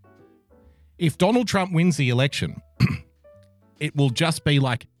 If Donald Trump wins the election, it will just be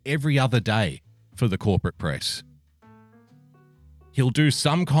like every other day for the corporate press. He'll do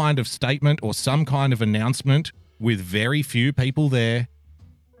some kind of statement or some kind of announcement with very few people there.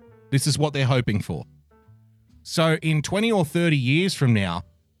 This is what they're hoping for. So in 20 or 30 years from now,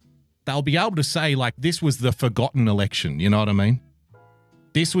 they'll be able to say, like, this was the forgotten election. You know what I mean?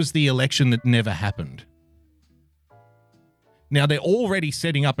 This was the election that never happened. Now, they're already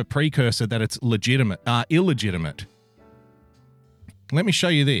setting up a precursor that it's illegitimate. Let me show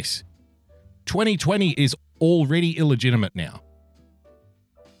you this. 2020 is already illegitimate now.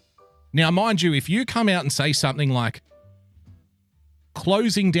 Now, mind you, if you come out and say something like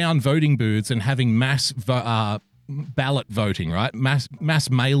closing down voting booths and having mass ballot voting, right? Mass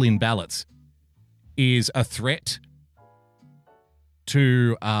mail-in ballots is a threat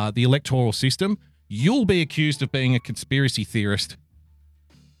to the electoral system, you'll be accused of being a conspiracy theorist.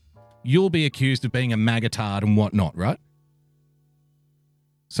 You'll be accused of being a magatard and whatnot, right?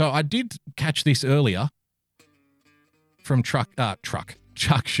 So I did catch this earlier from Chuck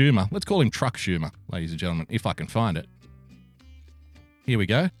Schumer. Let's call him Truck Schumer, ladies and gentlemen, if I can find it. Here we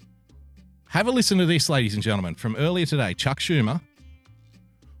go. Have a listen to this, ladies and gentlemen, from earlier today. Chuck Schumer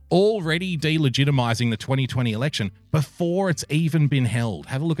already delegitimizing the 2020 election before it's even been held.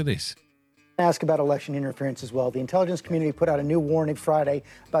 Have a look at this. Ask about election interference as well. The intelligence community put out a new warning Friday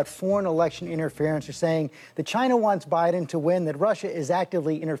about foreign election interference. They're saying that China wants Biden to win, that Russia is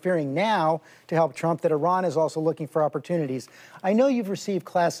actively interfering now to help Trump, that Iran is also looking for opportunities. I know you've received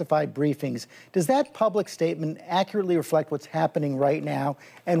classified briefings. Does that public statement accurately reflect what's happening right now?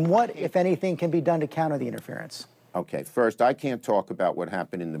 And what, if anything, can be done to counter the interference? Okay, first, I can't talk about what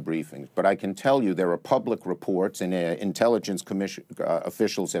happened in the briefings, but I can tell you there are public reports and intelligence commission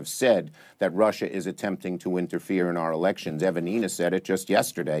officials have said that Russia is attempting to interfere in our elections. Evanina said it just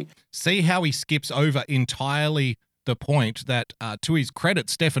yesterday. See how he skips over entirely the point that, to his credit,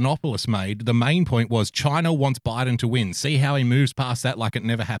 Stephanopoulos made. The main point was China wants Biden to win. See how he moves past that like it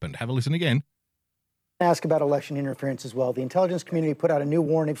never happened. Have a listen again. Ask about election interference as well. The intelligence community put out a new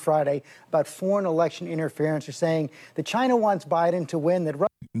warning Friday about foreign election interference. They're saying that China wants Biden to win, that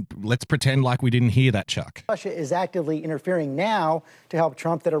Let's pretend like we didn't hear that, Chuck. Russia is actively interfering now to help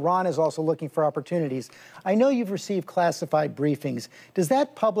Trump, that Iran is also looking for opportunities. I know you've received classified briefings. Does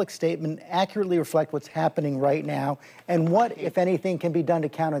that public statement accurately reflect what's happening right now? And what, if anything, can be done to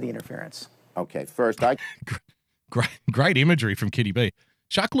counter the interference? Okay, first, Great imagery from Kitty B.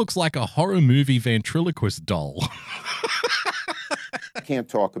 Chuck looks like a horror movie ventriloquist doll. I can't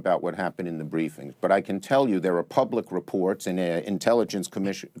talk about what happened in the briefings, but I can tell you there are public reports, and intelligence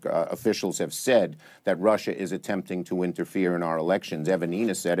officials have said that Russia is attempting to interfere in our elections.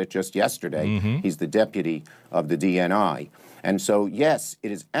 Evanina said it just yesterday. He's the deputy of the DNI. And so, yes,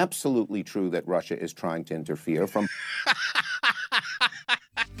 it is absolutely true that Russia is trying to interfere from...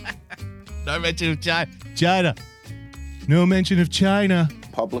 No mention of China. No mention of China.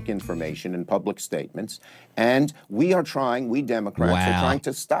 Public information and public statements. And we Democrats are trying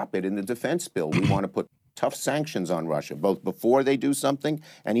to stop it in the defense bill. We want to put tough sanctions on Russia, both before they do something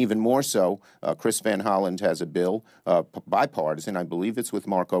and even more so. Chris Van Hollen has a bill, bipartisan, I believe it's with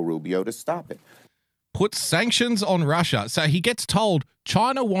Marco Rubio, to stop it. Put sanctions on Russia. So he gets told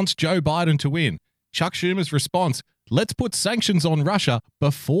China wants Joe Biden to win. Chuck Schumer's response, let's put sanctions on Russia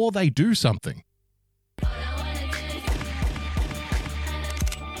before they do something.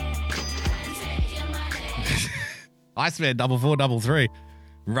 Iceman 4433.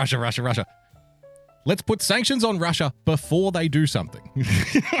 Russia. Let's put sanctions on Russia before they do something.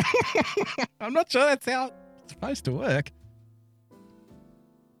 I'm not sure that's how it's supposed to work.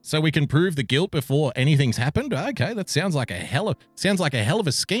 So we can prove the guilt before anything's happened? Okay, that sounds like a hell of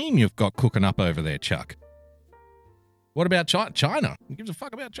a scheme you've got cooking up over there, Chuck. What about China? Who gives a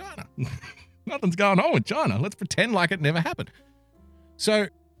fuck about China? Nothing's going on with China. Let's pretend like it never happened. So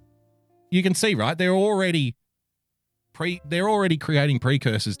you can see, right? They're already creating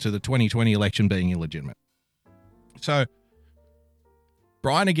precursors to the 2020 election being illegitimate. So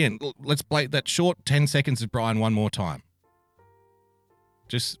Brian, again, let's play that short 10 seconds of Brian one more time.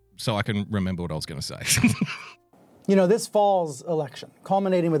 Just so I can remember what I was going to say. You know, this fall's election,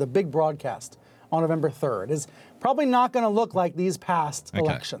 culminating with a big broadcast on November 3rd, is probably not going to look like these past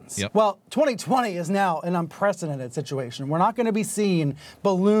elections. Yep. Well, 2020 is now an unprecedented situation. We're not going to be seeing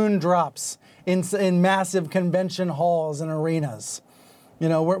balloon drops in massive convention halls and arenas. You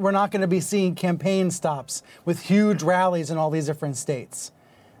know, we're not going to be seeing campaign stops with huge rallies in all these different states.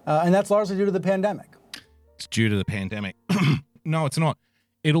 And that's largely due to the pandemic. It's due to the pandemic. No, it's not.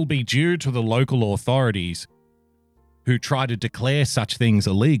 It'll be due to the local authorities who try to declare such things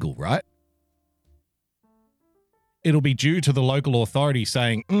illegal, right? It'll be due to the local authorities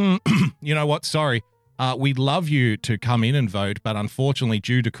saying, you know what, sorry, we'd love you to come in and vote, but unfortunately,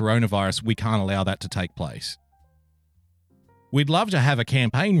 due to coronavirus, we can't allow that to take place. We'd love to have a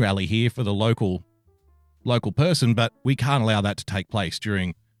campaign rally here for the local person, but we can't allow that to take place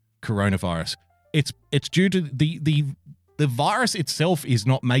during coronavirus. It's due to the virus itself is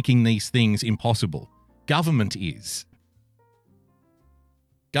not making these things impossible. Government is.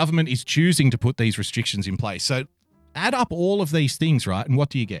 Government is choosing to put these restrictions in place. So add up all of these things, right? And what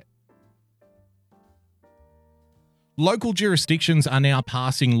do you get? Local jurisdictions are now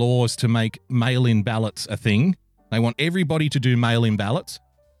passing laws to make mail-in ballots a thing. They want everybody to do mail-in ballots.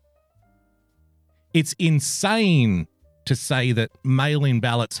 It's insane to say that mail-in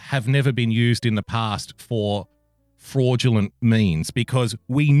ballots have never been used in the past for fraudulent means, because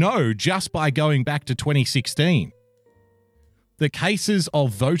we know just by going back to 2016, the cases of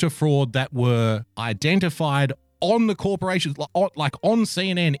voter fraud that were identified on the corporations, like on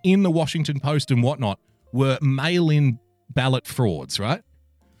CNN, in the Washington Post and whatnot, were mail-in ballot frauds, right?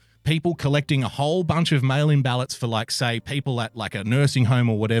 People collecting a whole bunch of mail-in ballots for, like, say, people at like a nursing home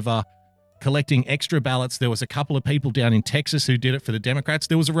or whatever, collecting extra ballots. There was a couple of people down in Texas who did it for the Democrats.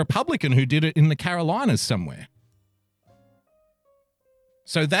 There was a Republican who did it in the Carolinas somewhere.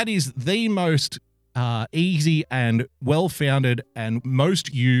 So that is the most easy and well-founded and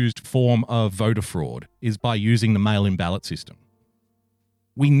most used form of voter fraud, is by using the mail-in ballot system.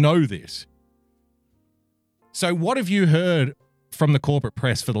 We know this. So what have you heard from the corporate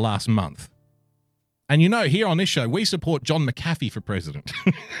press for the last month? And you know, here on this show, we support John McAfee for president.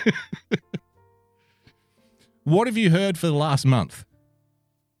 What have you heard for the last month?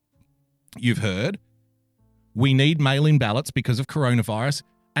 You've heard we need mail-in ballots because of coronavirus,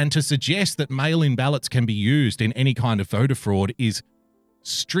 and to suggest that mail-in ballots can be used in any kind of voter fraud is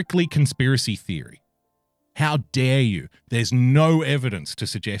strictly conspiracy theory. How dare you? There's no evidence to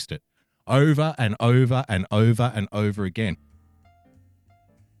suggest it. Over and over and over and over again.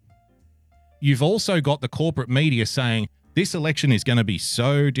 You've also got the corporate media saying this election is going to be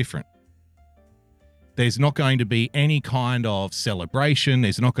so different. There's not going to be any kind of celebration.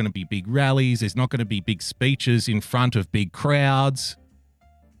 There's not going to be big rallies. There's not going to be big speeches in front of big crowds.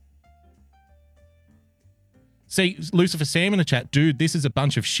 See, Lucifer Sam in the chat, dude, this is a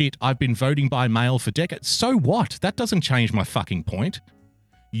bunch of shit. I've been voting by mail for decades. So what? That doesn't change my fucking point.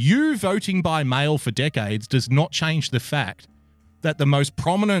 You voting by mail for decades does not change the fact that the most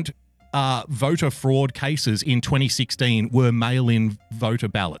prominent voter fraud cases in 2016 were mail-in voter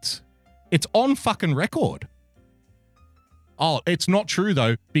ballots. It's on fucking record. Oh, it's not true,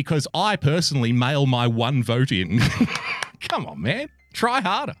 though, because I personally mail my one vote in. Come on, man. Try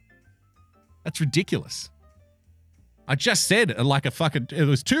harder. That's ridiculous. I just said, it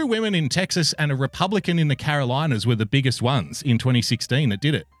was 2 women in Texas and a Republican in the Carolinas were the biggest ones in 2016 that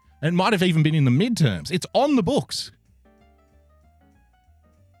did it. It might have even been in the midterms. It's on the books.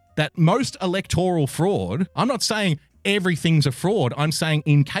 That most electoral fraud, I'm not saying everything's a fraud. I'm saying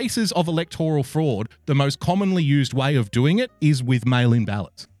in cases of electoral fraud, the most commonly used way of doing it is with mail-in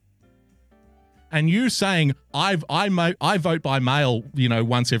ballots. And you saying, I vote by mail,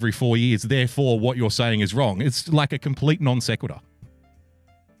 once every 4 years, therefore what you're saying is wrong. It's like a complete non sequitur.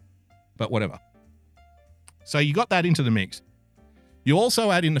 But whatever. So you got that into the mix. You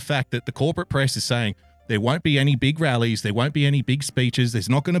also add in the fact that the corporate press is saying there won't be any big rallies, there won't be any big speeches, there's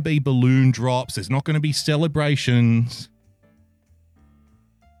not going to be balloon drops, there's not going to be celebrations.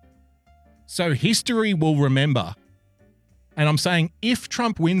 So history will remember. And I'm saying if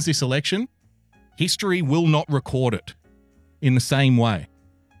Trump wins this election, history will not record it in the same way.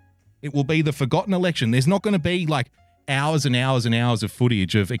 It will be the forgotten election. There's not going to be like hours and hours and hours of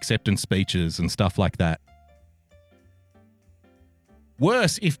footage of acceptance speeches and stuff like that.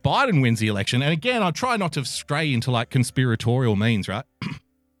 Worse, if Biden wins the election, and again, I try not to stray into like conspiratorial means, right?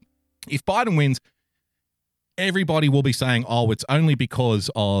 If Biden wins, everybody will be saying, oh, it's only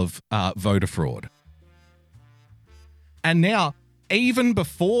because of voter fraud. And now, even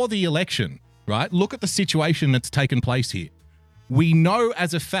before the election, right, look at the situation that's taken place here. We know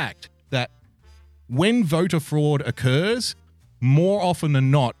as a fact that when voter fraud occurs, more often than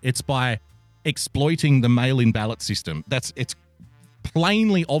not, it's by exploiting the mail-in ballot system. It's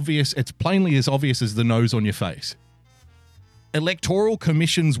plainly obvious. It's plainly as obvious as the nose on your face. Electoral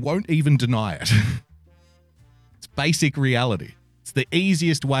commissions won't even deny it. It's basic reality. It's the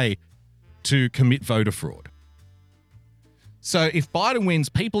easiest way to commit voter fraud. So if Biden wins,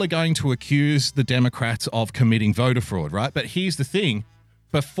 people are going to accuse the Democrats of committing voter fraud, right? But here's the thing.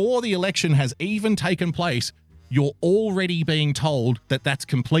 Before the election has even taken place, you're already being told that that's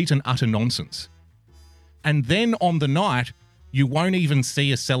complete and utter nonsense. And then on the night, you won't even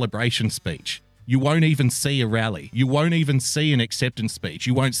see a celebration speech. You won't even see a rally. You won't even see an acceptance speech.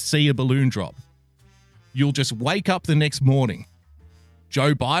 You won't see a balloon drop. You'll just wake up the next morning.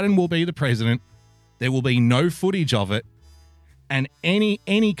 Joe Biden will be the president. There will be no footage of it. And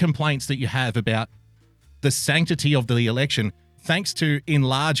any complaints that you have about the sanctity of the election, thanks to, in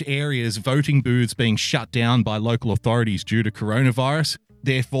large areas, voting booths being shut down by local authorities due to coronavirus,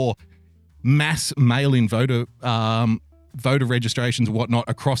 therefore mass mail-in voter registrations and whatnot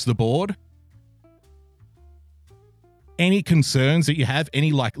across the board. Any concerns that you have,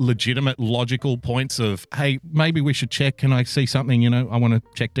 any like legitimate logical points of, hey, maybe we should check, can I see something, I want to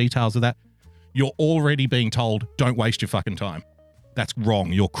check details of that. You're already being told, don't waste your fucking time. That's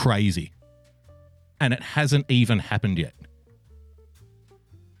wrong. You're crazy. And it hasn't even happened yet.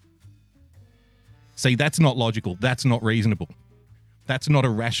 See, that's not logical. That's not reasonable. That's not a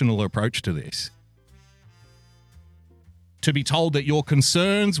rational approach to this. To be told that your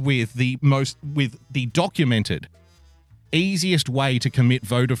concerns with the documented easiest way to commit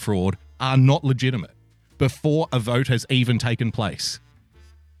voter fraud are not legitimate before a vote has even taken place,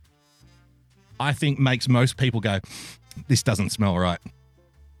 I think makes most people go, this doesn't smell right.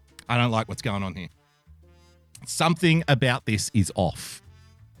 I don't like what's going on here. Something about this is off.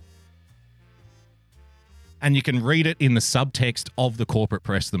 And you can read it in the subtext of the corporate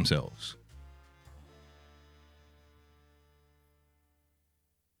press themselves.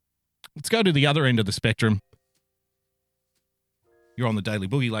 Let's go to the other end of the spectrum. You're on the Daily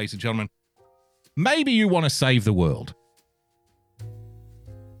Boogie, ladies and gentlemen. Maybe you want to save the world.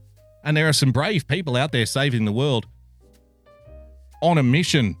 And there are some brave people out there saving the world. On a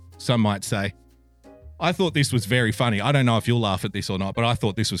mission, some might say. I thought this was very funny. I don't know if you'll laugh at this or not, but I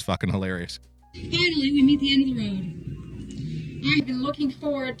thought this was fucking hilarious. Finally, we meet the end of the road. I've been looking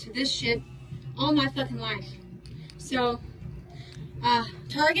forward to this shit all my fucking life. So,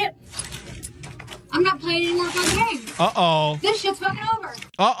 Target, I'm not playing any more fucking games. Uh-oh. This shit's fucking over.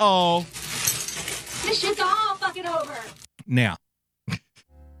 Uh-oh. This shit's all fucking over. Now,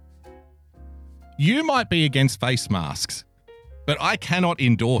 you might be against face masks, but I cannot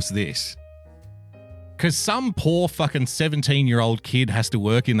endorse this. Because some poor fucking 17-year-old kid has to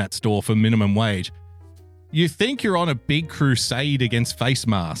work in that store for minimum wage. You think you're on a big crusade against face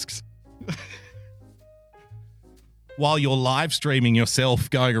masks. While you're live streaming yourself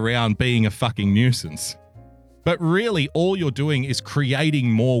going around being a fucking nuisance. But really, all you're doing is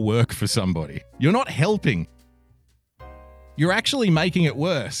creating more work for somebody. You're not helping. You're actually making it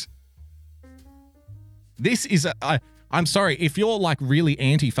worse. This is I'm sorry, if you're like really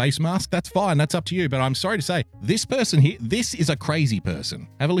anti-face mask, that's fine, that's up to you. But I'm sorry to say, this person here, this is a crazy person.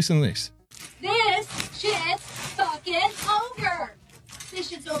 Have a listen to this. This shit's fucking over. This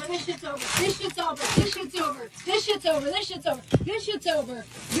shit's over, this shit's over, this shit's over, this shit's over, this shit's over, this shit's over, this shit's over,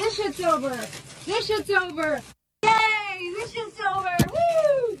 this shit's over, this shit's over. Yay, this shit's over.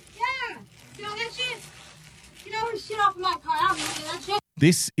 Woo! Yeah! You know that shit? You know shit off of my car. I don't know that shit.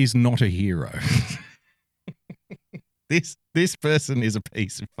 This is not a hero. This person is a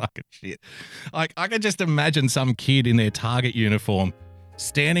piece of fucking shit. Like, I can just imagine some kid in their Target uniform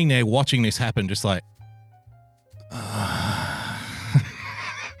standing there watching this happen, just like,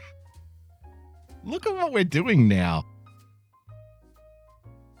 look at what we're doing now.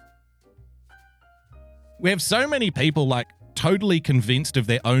 We have so many people like totally convinced of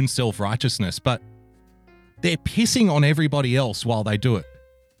their own self-righteousness, but they're pissing on everybody else while they do it.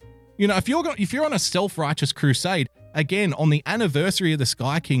 You know, if you're on a self-righteous crusade, again, on the anniversary of the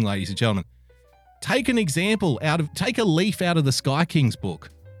Sky King, ladies and gentlemen, take a leaf out of the Sky King's book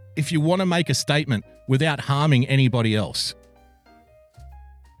if you want to make a statement without harming anybody else.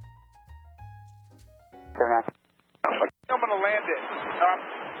 I'm going to land it,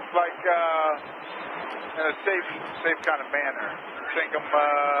 in a safe kind of manner. I think I'm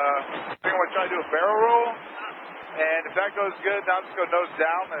going to try to do a barrel roll, and if that goes good, now I'm just going to nose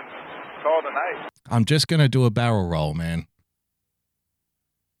down and call it a night. I'm just going to do a barrel roll, man.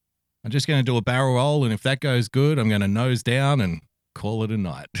 I'm just going to do a barrel roll, and if that goes good, I'm going to nose down and call it a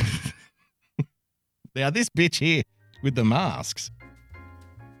night. Now, this bitch here with the masks,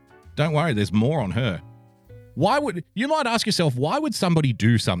 don't worry, there's more on her. You might ask yourself, why would somebody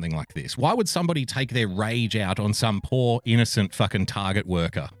do something like this? Why would somebody take their rage out on some poor, innocent fucking Target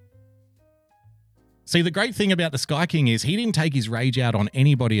worker? See, the great thing about the Sky King is he didn't take his rage out on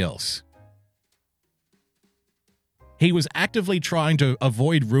anybody else. He was actively trying to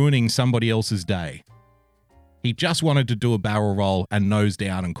avoid ruining somebody else's day. He just wanted to do a barrel roll and nose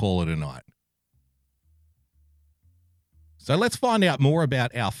down and call it a night. So let's find out more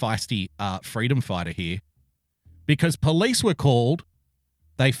about our feisty freedom fighter here. Because police were called,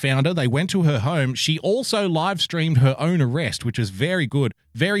 they found her, they went to her home. She also live streamed her own arrest, which is very good,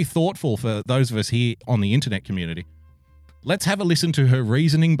 very thoughtful for those of us here on the internet community. Let's have a listen to her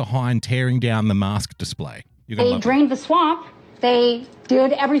reasoning behind tearing down the mask display. They drained the swamp. They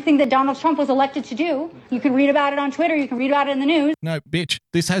did everything that Donald Trump was elected to do. You can read about it on Twitter. You can read about it in the news. No, bitch,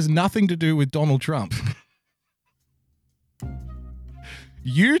 this has nothing to do with Donald Trump.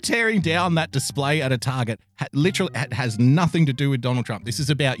 You tearing down that display at a Target literally has nothing to do with Donald Trump. This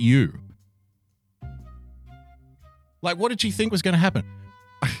is about you. Like, what did you think was going to happen?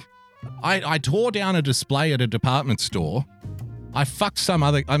 I tore down a display at a department store. I fucked some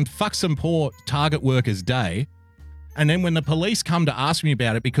poor Target worker's day. And then when the police come to ask me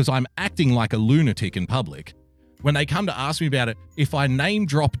about it, because I'm acting like a lunatic in public, when they come to ask me about it, if I name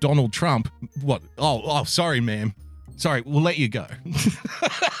drop Donald Trump, what? Oh, sorry, ma'am. Sorry, we'll let you go.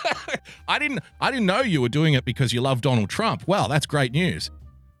 I didn't know you were doing it because you love Donald Trump. Wow, that's great news.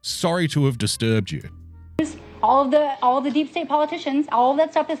 Sorry to have disturbed you. All of the deep state politicians, all of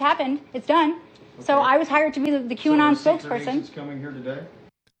that stuff has happened. It's done. Okay. So I was hired to be the QAnon spokesperson. Coming here today?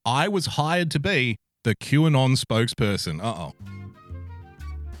 I was hired to be the QAnon spokesperson. Uh-oh.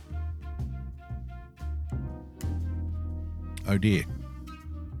 Oh dear.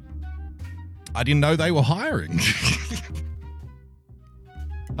 I didn't know they were hiring.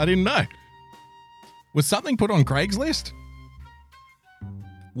 I didn't know. Was something put on Craigslist?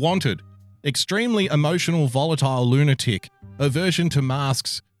 Wanted. Extremely emotional, volatile lunatic. Aversion to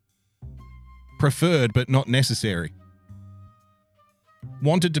masks. Preferred but not necessary.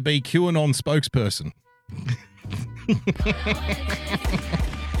 Wanted to be QAnon spokesperson.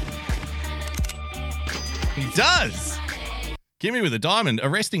 He does. Give me with a diamond.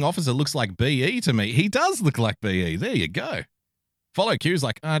 Arresting officer looks like BE to me. He does look like BE. There you go. Follow Q's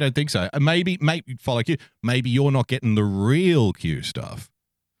like, I don't think so. Maybe follow Q. Maybe you're not getting the real Q stuff.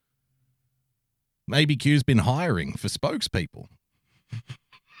 Maybe Q's been hiring for spokespeople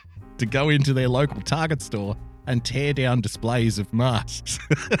to go into their local Target store and tear down displays of masks.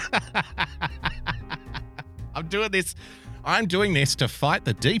 I'm doing this to fight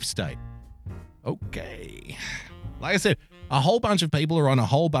the deep state. Okay. Like I said, a whole bunch of people are on a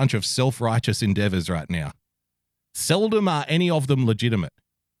whole bunch of self-righteous endeavors right now. Seldom are any of them legitimate.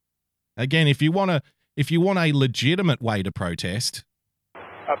 Again, if you want a legitimate way to protest, a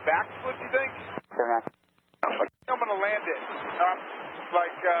backflip, you think?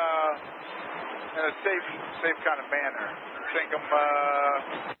 like in a safe kind of manner. I think I'm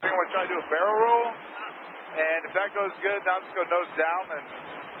going to try to do a barrel roll, and if that goes good, now I'm just going to nose down and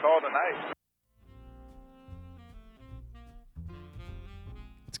call it a night.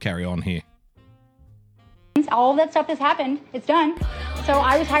 Let's carry on here. All of that stuff has happened. It's done. So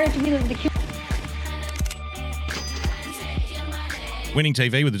I was hired to be the Q. Winning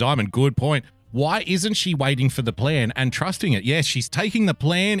TV with a diamond. Good point. Why isn't she waiting for the plan and trusting it? Yes, she's taking the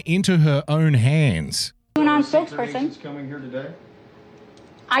plan into her own hands. QAnon spokesperson. Coming here today.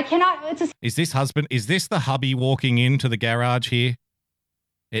 I cannot. It's a. Is this husband? Is this the hubby walking into the garage here?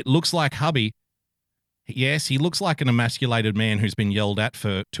 It looks like hubby. Yes, he looks like an emasculated man who's been yelled at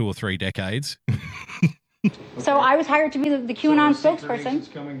for 2 or 3 decades. So I was hired to be the QAnon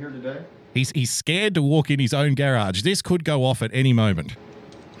spokesperson. Coming here today. He's scared to walk in his own garage. This could go off at any moment.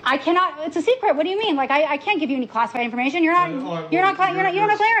 I cannot. It's a secret. What do you mean? Like I can't give you any classified information. You don't have clearance. You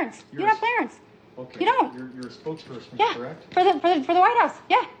don't have clearance. Okay. You don't. You're a spokesperson, Yeah. correct? For the White House.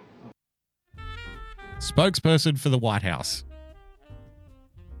 Yeah. Spokesperson for the White House.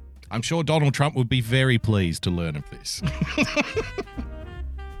 I'm sure Donald Trump would be very pleased to learn of this.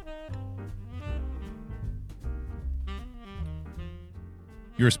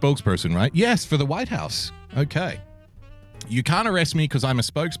 You're a spokesperson, right? Yes, for the White House. Okay. You can't arrest me because I'm a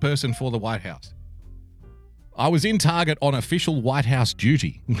spokesperson for the White House. I was in Target on official White House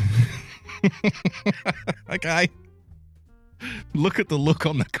duty. Okay. Look at the look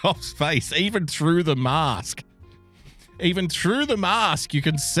on the cop's face, even through the mask. Even through the mask, you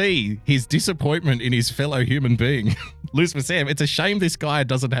can see his disappointment in his fellow human being. Luz for Sam, it's a shame this guy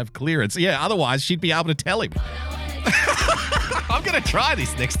doesn't have clearance. Yeah, otherwise she'd be able to tell him. I'm going to try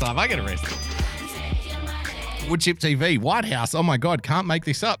this next time I get arrested. Woodchip TV, White House, oh my God, can't make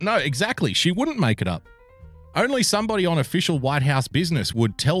this up. No, exactly, she wouldn't make it up. Only somebody on official White House business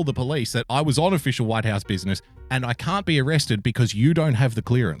would tell the police that I was on official White House business and I can't be arrested because you don't have the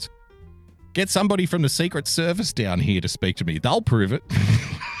clearance. Get somebody from the Secret Service down here to speak to me. They'll prove it.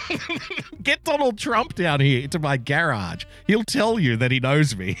 Get Donald Trump down here to my garage. He'll tell you that he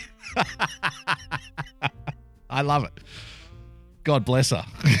knows me. I love it. God bless her.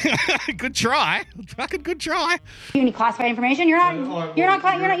 Good try. Fucking good try. You need classified information. You don't have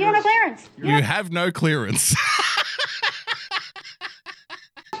clearance. You have no clearance.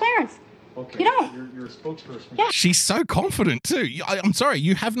 Clearance. Okay. You don't. You're a spokesperson. Yeah. She's so confident too. I'm sorry,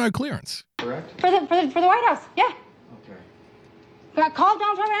 you have no clearance. Correct. For the White House. Yeah. Okay. Call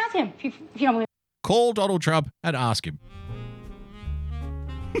Donald Trump and ask him if you don't believe. Call Donald Trump and ask him.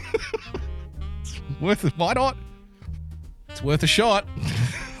 Worth it. Why not? It's worth a shot.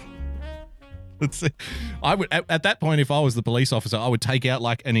 Let's see. I would at that point, if I was the police officer, I would take out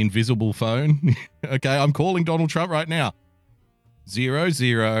like an invisible phone. Okay, I'm calling Donald Trump right now.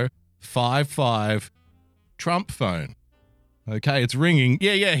 0055 Trump phone. Okay, it's ringing.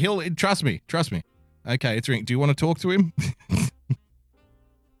 Yeah, he'll trust me. Okay, it's ringing. Do you want to talk to him?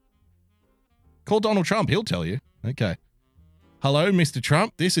 Call Donald Trump. He'll tell you. Okay. Hello, Mr.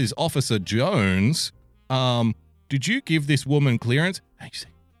 Trump. This is Officer Jones. Did you give this woman clearance?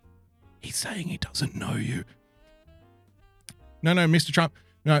 He's saying he doesn't know you. No, Mr. Trump.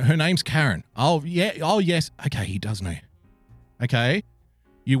 No, her name's Karen. Oh, yeah. Oh, yes. Okay, he does know you. Okay.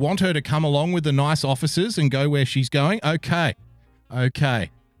 You want her to come along with the nice officers and go where she's going? Okay.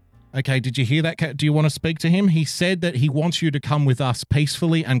 Did you hear that? Do you want to speak to him? He said that he wants you to come with us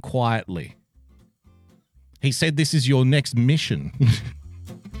peacefully and quietly. He said this is your next mission.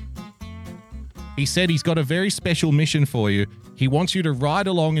 He said he's got a very special mission for you. He wants you to ride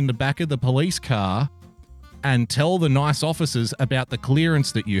along in the back of the police car and tell the nice officers about the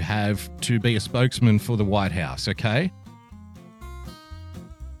clearance that you have to be a spokesman for the White House, okay?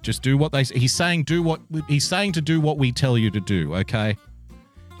 Just do what they say. He's saying to do what we tell you to do, okay?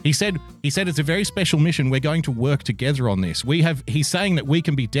 He said it's a very special mission. We're going to work together on this. He's saying that we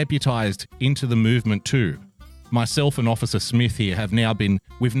can be deputized into the movement too. Myself and Officer Smith here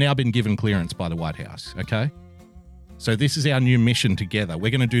we've now been given clearance by the White House, okay? So this is our new mission together.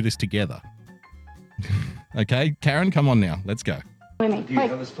 We're going to do this together. Okay, Karen, come on now. Let's go. Do you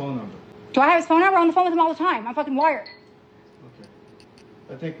have his phone number? Do I have his phone number? I'm on the phone with him all the time. I'm fucking wired. Okay.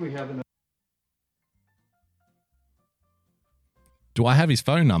 I think we have enough. Do I have his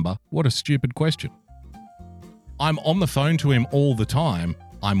phone number? What a stupid question. I'm on the phone to him all the time.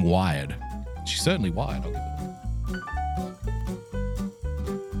 I'm wired. She's certainly wired. I'll give it.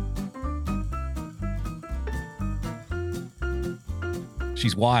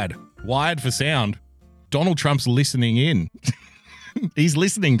 She's wired. Wired for sound. Donald Trump's listening in. He's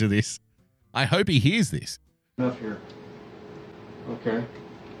listening to this. I hope he hears this. Enough here. Okay. All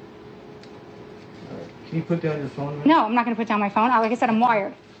right. Can you put down your phone? Now? No, I'm not going to put down my phone. Like I said, I'm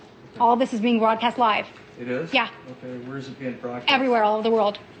wired. All this is being broadcast live. It is? Yeah. Okay, where is it being broadcast? Everywhere, all over the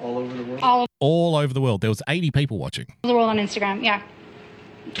world. All over the world? All over the world. There was 80 people watching. All over the world on Instagram, yeah.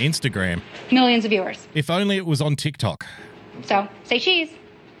 Instagram. Millions of viewers. If only it was on TikTok. So, say cheese.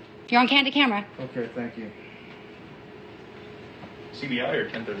 You're on Candid Camera. Okay, thank you. CBI or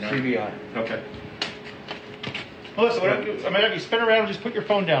 1039? CBI. Okay. Melissa, I'm going to have you spin around and just put your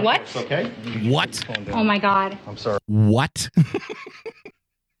phone down. What? First, okay? What? Oh my God. I'm sorry. What?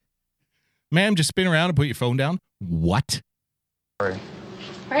 Ma'am, just spin around and put your phone down. What? Sorry.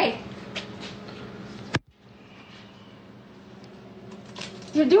 Great.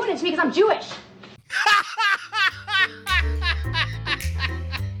 You're doing it to me because I'm Jewish.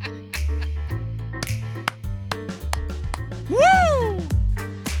 Woo!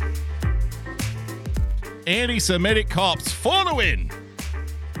 Anti-Semitic cops for the win.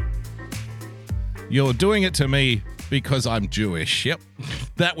 You're doing it to me because I'm Jewish. Yep,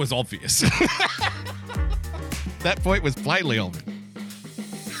 that was obvious. That point was plainly obvious.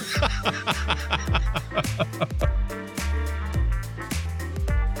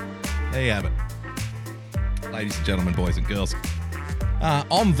 There you have it. Ladies and gentlemen, boys and girls.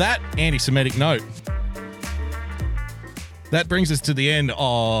 On that anti-Semitic note, that brings us to the end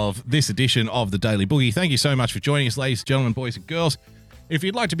of this edition of the Daily Boogie. Thank you so much for joining us, ladies and gentlemen, boys and girls. If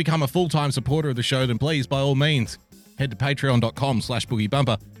you'd like to become a full-time supporter of the show, then please, by all means, head to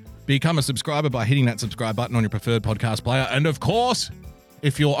patreon.com/boogiebumper. Become a subscriber by hitting that subscribe button on your preferred podcast player. And of course,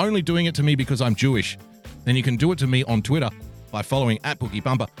 if you're only doing it to me because I'm Jewish, then you can do it to me on Twitter by following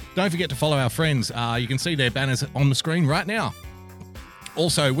 @BoogieBumper. Don't forget to follow our friends. You can see their banners on the screen right now.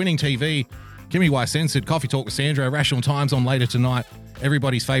 Also, Winning TV, Kimmy Y Censored, Coffee Talk with Sandra, Rational Times on later tonight,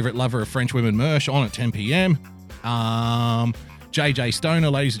 everybody's favourite lover of French women, Mersh, on at 10 p.m. JJ Stoner,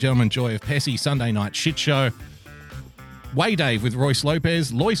 ladies and gentlemen, Joy of Pessy, Sunday Night Shit Show. Way Dave with Lois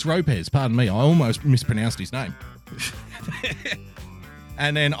Lopez, pardon me, I almost mispronounced his name.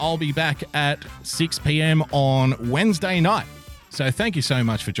 And then I'll be back at 6 p.m. on Wednesday night. So thank you so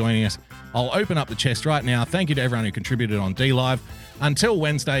much for joining us. I'll open up the chest right now. Thank you to everyone who contributed on DLive. Until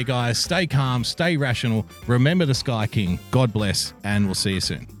Wednesday, guys, stay calm, stay rational. Remember the Sky King. God bless, and we'll see you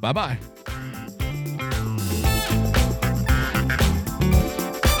soon. Bye-bye.